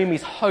and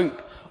Naomi's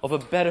hope of a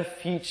better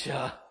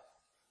future,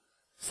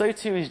 so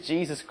too is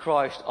Jesus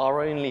Christ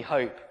our only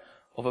hope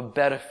of a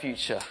better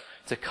future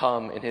to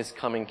come in his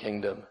coming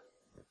kingdom.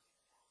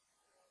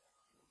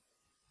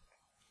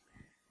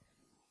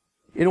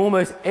 In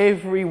almost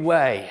every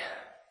way,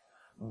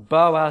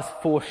 Boaz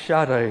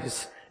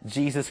foreshadows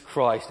Jesus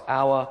Christ,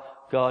 our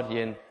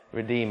guardian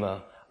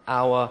redeemer,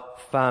 our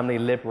family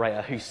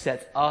liberator, who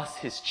sets us,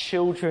 his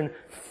children,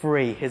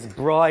 free, his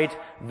bride,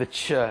 the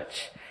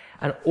church.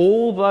 And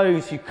all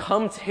those who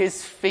come to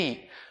his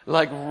feet,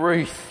 like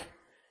Ruth,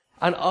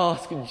 and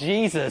ask,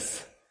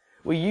 Jesus,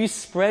 will you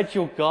spread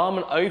your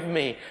garment over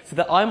me so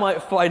that I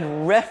might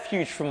find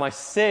refuge from my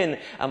sin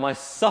and my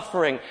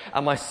suffering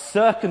and my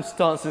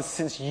circumstances,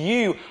 since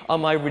you are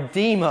my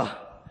Redeemer?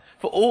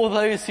 For all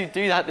those who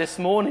do that this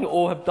morning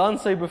or have done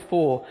so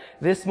before,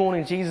 this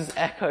morning Jesus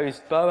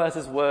echoes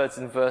Boaz's words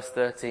in verse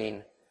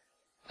 13.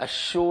 As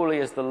surely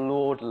as the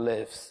Lord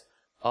lives,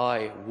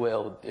 I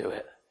will do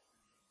it.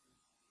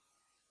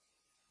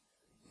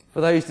 For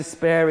those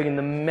despairing in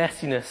the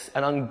messiness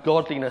and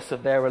ungodliness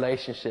of their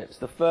relationships,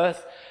 the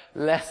first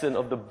lesson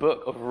of the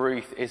book of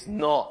Ruth is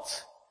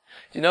not,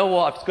 do you know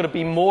what? I've just got to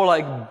be more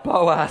like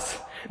Boaz.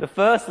 The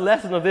first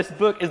lesson of this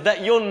book is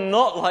that you're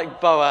not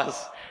like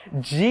Boaz.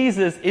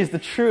 Jesus is the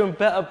true and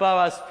better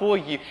Boaz for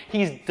you.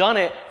 He's done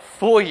it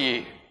for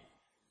you.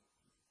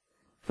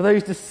 For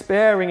those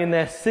despairing in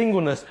their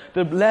singleness,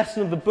 the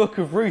lesson of the book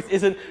of Ruth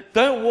isn't,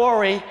 don't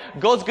worry,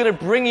 God's going to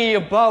bring you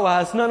your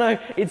Boaz. No,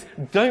 it's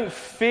don't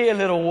fear,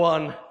 little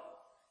one.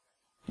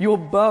 Your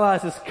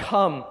Boaz has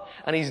come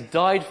and he's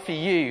died for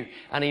you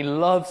and he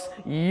loves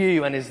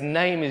you and his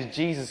name is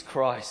Jesus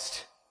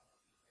Christ.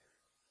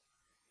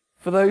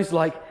 For those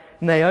like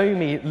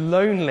Naomi,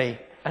 lonely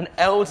and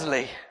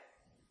elderly,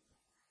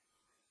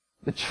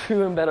 the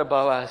true and better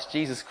Boaz,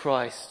 Jesus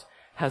Christ,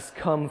 has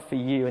come for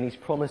you and he's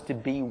promised to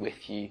be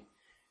with you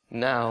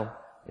now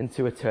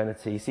into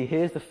eternity. See,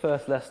 here's the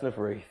first lesson of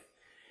Ruth.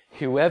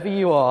 Whoever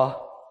you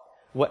are,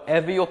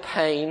 whatever your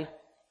pain,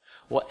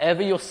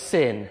 whatever your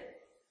sin,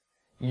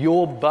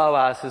 your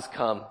Boaz has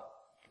come,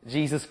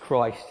 Jesus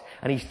Christ,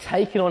 and he's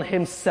taken on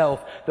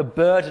himself the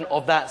burden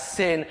of that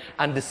sin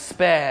and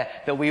despair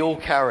that we all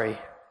carry.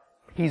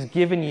 He's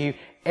given you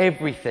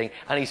everything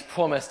and he's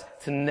promised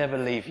to never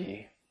leave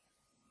you.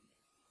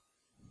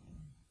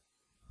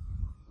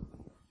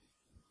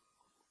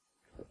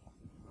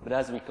 But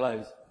as we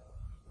close,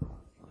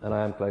 and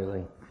I am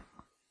closing,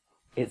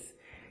 it's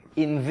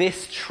in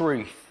this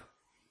truth,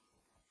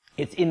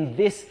 it's in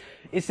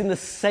the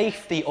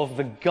safety of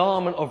the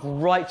garment of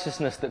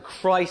righteousness that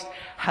Christ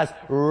has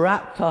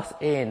wrapped us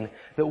in,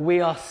 that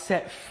we are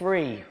set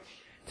free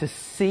to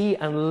see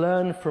and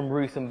learn from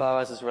Ruth and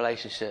Boaz's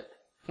relationship.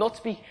 Not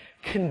to be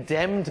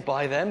condemned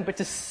by them, but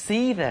to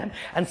see them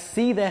and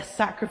see their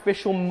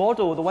sacrificial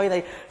model, the way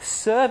they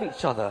serve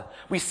each other.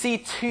 We see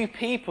two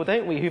people,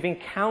 don't we, who've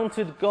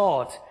encountered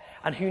God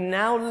and who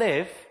now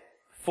live,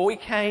 before we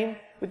came,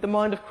 with the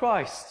mind of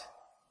Christ.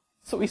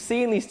 That's what we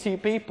see in these two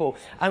people.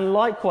 And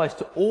likewise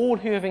to all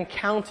who have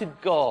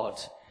encountered God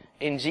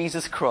in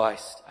Jesus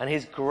Christ and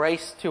his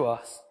grace to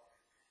us.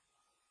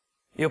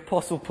 The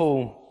Apostle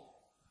Paul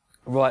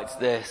writes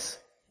this: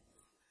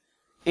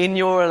 in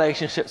your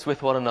relationships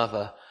with one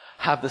another,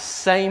 have the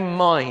same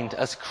mind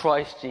as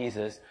Christ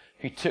Jesus,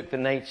 who took the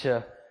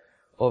nature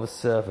of a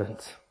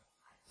servant.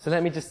 So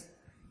let me just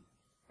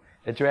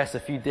address a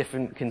few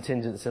different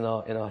contingents in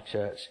our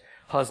church.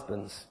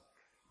 Husbands,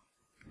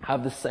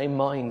 have the same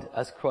mind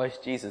as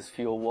Christ Jesus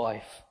for your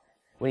wife,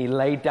 when he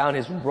laid down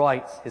his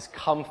rights, his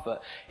comfort,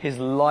 his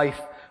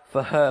life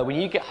for her. When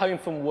you get home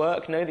from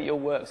work, know that your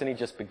work's only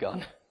just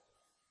begun.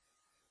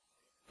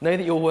 Know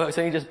that your work's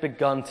only just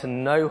begun to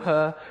know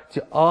her,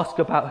 to ask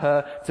about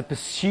her, to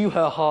pursue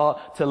her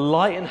heart, to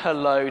lighten her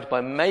load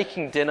by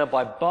making dinner,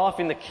 by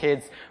bathing the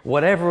kids,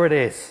 whatever it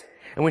is.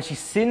 And when she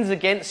sins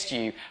against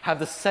you, have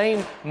the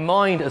same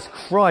mind as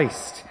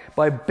Christ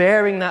by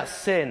bearing that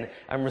sin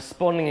and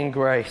responding in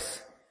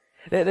grace.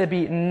 Let there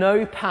be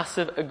no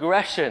passive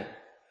aggression.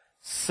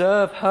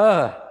 Serve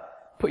her.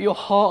 Put your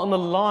heart on the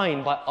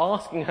line by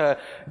asking her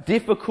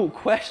difficult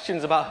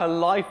questions about her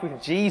life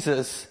with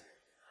Jesus.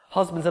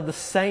 Husbands, have the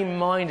same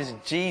mind as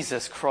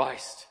Jesus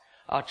Christ,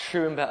 our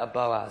true and better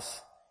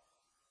Boaz.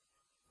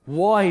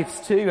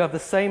 Wives too have the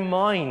same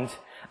mind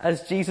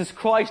as Jesus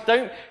Christ.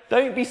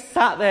 Don't be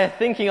sat there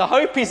thinking, I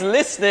hope he's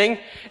listening,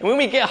 and when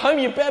we get home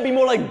you better be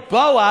more like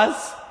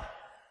Boaz.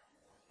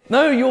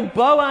 No, your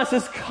Boaz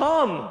has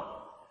come.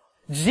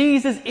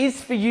 Jesus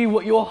is for you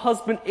what your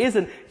husband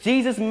isn't.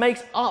 Jesus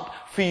makes up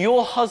for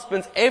your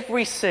husband's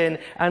every sin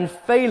and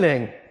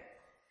failing.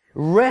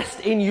 Rest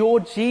in your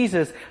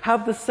Jesus.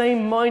 Have the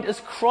same mind as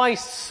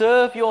Christ.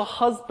 Serve your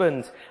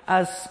husband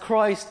as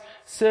Christ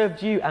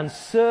served you, and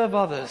serve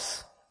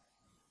others.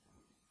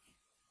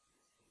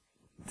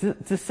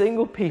 To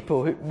single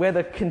people,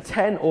 whether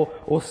content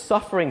or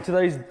suffering, to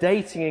those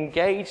dating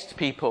engaged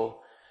people,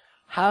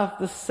 have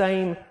the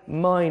same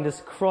mind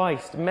as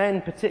Christ.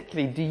 Men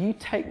particularly, do you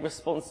take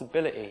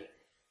responsibility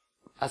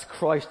as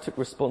Christ took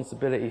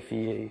responsibility for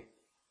you?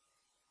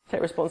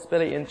 Take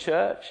responsibility in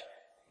church,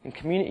 in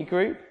community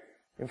group,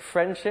 in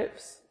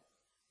friendships.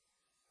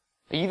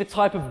 Are you the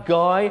type of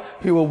guy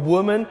who a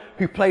woman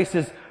who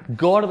places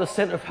God at the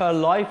center of her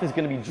life is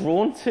going to be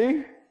drawn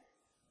to?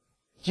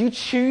 Do you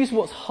choose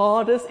what's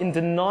hardest in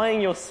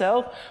denying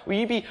yourself? Will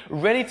you be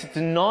ready to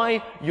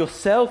deny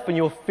yourself and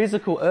your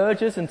physical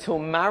urges until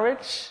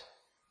marriage?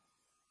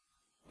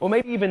 Or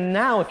maybe even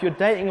now, if you're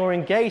dating or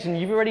engaged and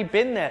you've already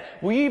been there,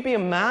 will you be a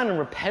man and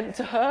repent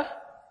to her?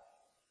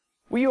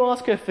 Will you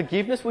ask her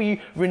forgiveness? Will you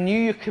renew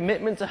your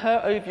commitment to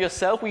her over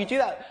yourself? Will you do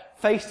that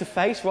face to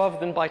face rather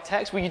than by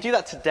text? Will you do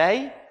that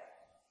today?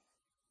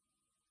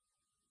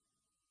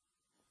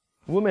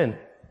 Women,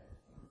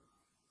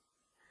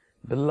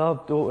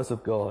 beloved daughters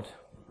of God,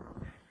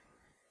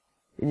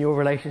 in your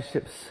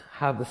relationships,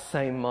 have the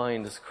same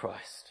mind as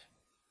Christ.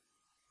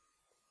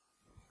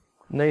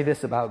 Know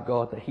this about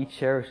God, that he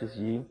cherishes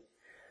you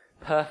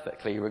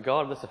perfectly,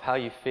 regardless of how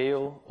you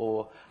feel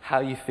or how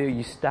you feel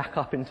you stack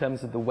up in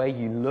terms of the way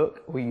you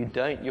look or you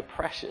don't. You're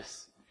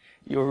precious.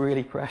 You're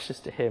really precious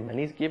to him, and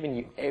he's given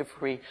you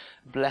every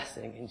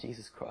blessing in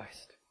Jesus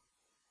Christ.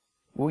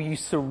 Will you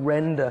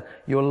surrender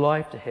your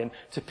life to him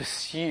to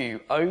pursue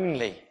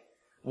only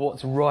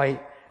what's right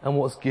and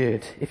what's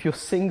good? If you're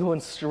single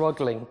and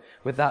struggling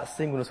with that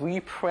singleness, will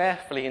you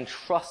prayerfully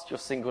entrust your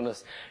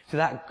singleness to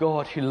that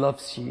God who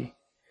loves you?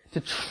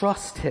 To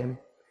trust him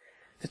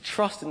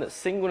that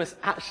singleness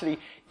actually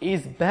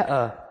is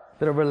better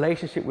than a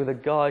relationship with a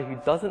guy who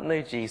doesn't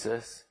know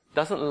Jesus,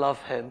 doesn't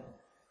love him,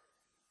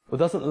 or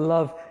doesn't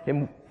love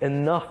him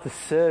enough to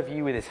serve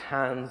you with his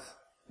hands,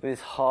 with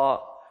his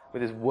heart,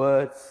 with his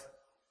words.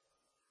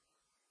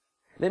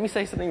 Let me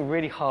say something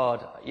really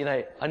hard.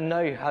 I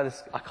know how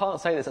this, I can't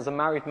say this as a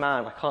married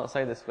man, I can't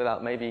say this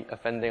without maybe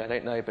offending, I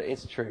don't know, but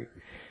it's true.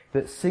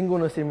 That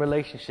singleness in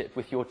relationship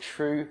with your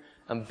true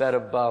and better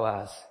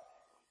Boaz,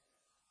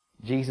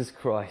 Jesus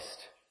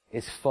Christ,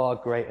 is far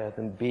greater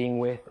than being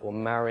with or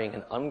marrying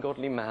an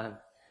ungodly man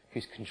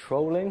who's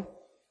controlling,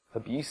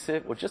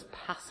 abusive, or just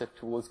passive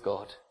towards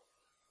God.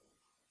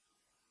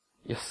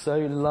 You're so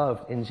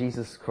loved in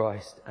Jesus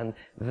Christ, and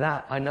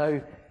that, I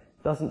know,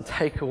 doesn't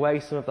take away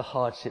some of the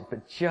hardship,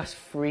 but just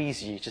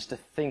frees you just to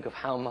think of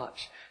how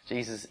much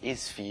Jesus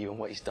is for you and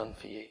what he's done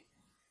for you.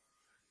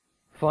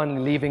 Finally,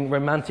 leaving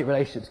romantic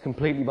relationships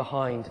completely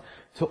behind,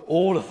 to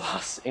all of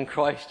us in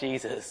Christ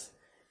Jesus,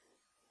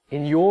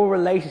 in your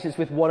relationships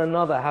with one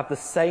another, have the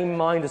same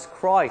mind as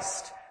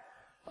Christ,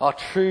 our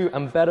true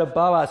and better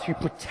Boaz, who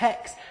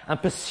protects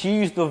and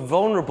pursues the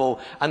vulnerable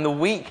and the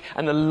weak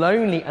and the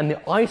lonely and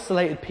the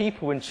isolated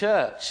people in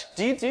church.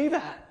 Do you do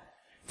that?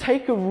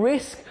 Take a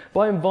risk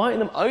by inviting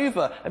them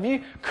over. Have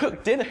you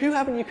cooked dinner? Who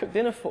haven't you cooked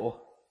dinner for?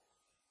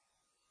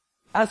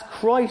 As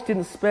Christ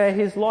didn't spare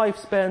his life,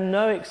 spare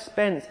no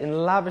expense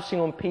in lavishing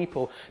on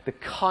people the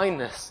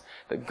kindness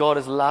that God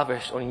has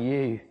lavished on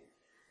you.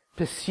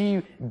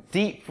 Pursue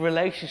deep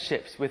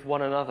relationships with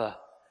one another.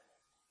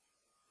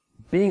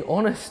 Being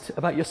honest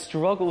about your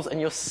struggles and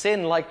your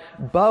sin like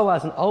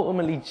Boaz and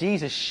ultimately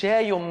Jesus.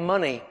 Share your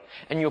money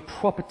and your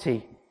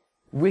property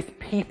with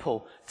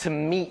people to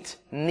meet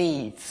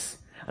needs.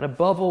 And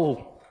above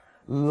all,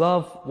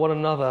 love one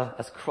another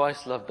as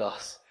Christ loved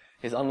us,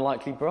 his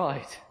unlikely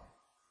bride.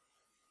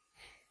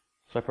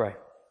 Shall I pray?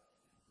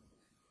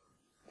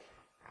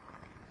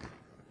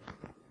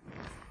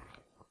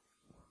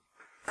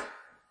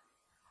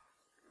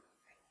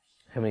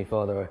 Heavenly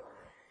Father,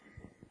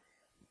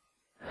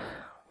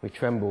 we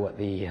tremble at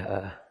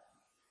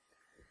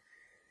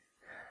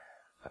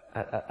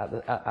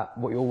at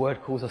what your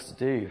word calls us to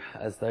do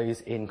as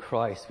those in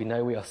Christ. We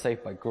know we are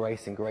saved by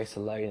grace and grace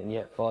alone, and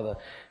yet, Father,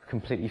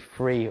 completely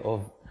free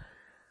of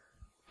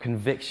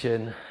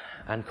conviction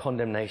and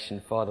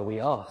condemnation. Father, we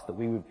ask that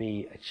we would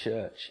be a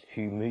church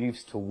who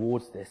moves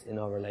towards this in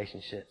our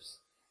relationships.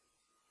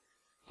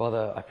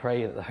 Father, I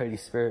pray that the Holy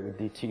Spirit would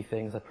do two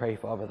things. I pray,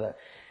 Father, that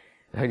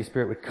the Holy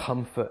Spirit would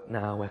comfort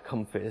now where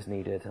comfort is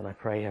needed. And I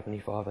pray, Heavenly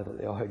Father,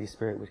 that the Holy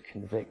Spirit would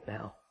convict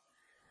now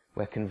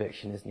where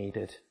conviction is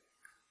needed.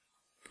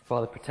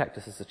 Father, protect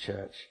us as a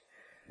church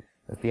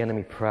as the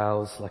enemy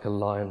prowls like a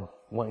lion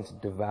wanting to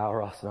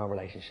devour us in our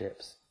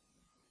relationships.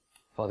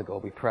 Father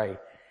God, we pray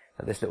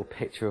that this little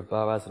picture of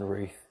Boaz and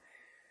Ruth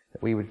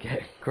that we would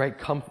get great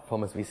comfort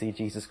from as we see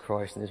Jesus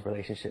Christ and his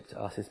relationship to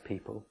us, his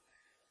people.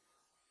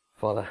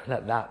 Father,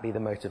 let that be the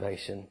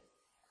motivation.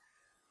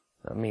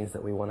 That means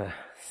that we want to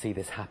see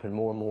this happen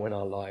more and more in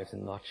our lives,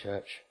 in our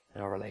church,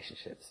 in our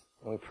relationships.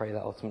 And we pray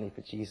that ultimately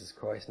for Jesus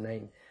Christ's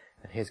name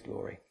and his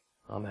glory.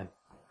 Amen.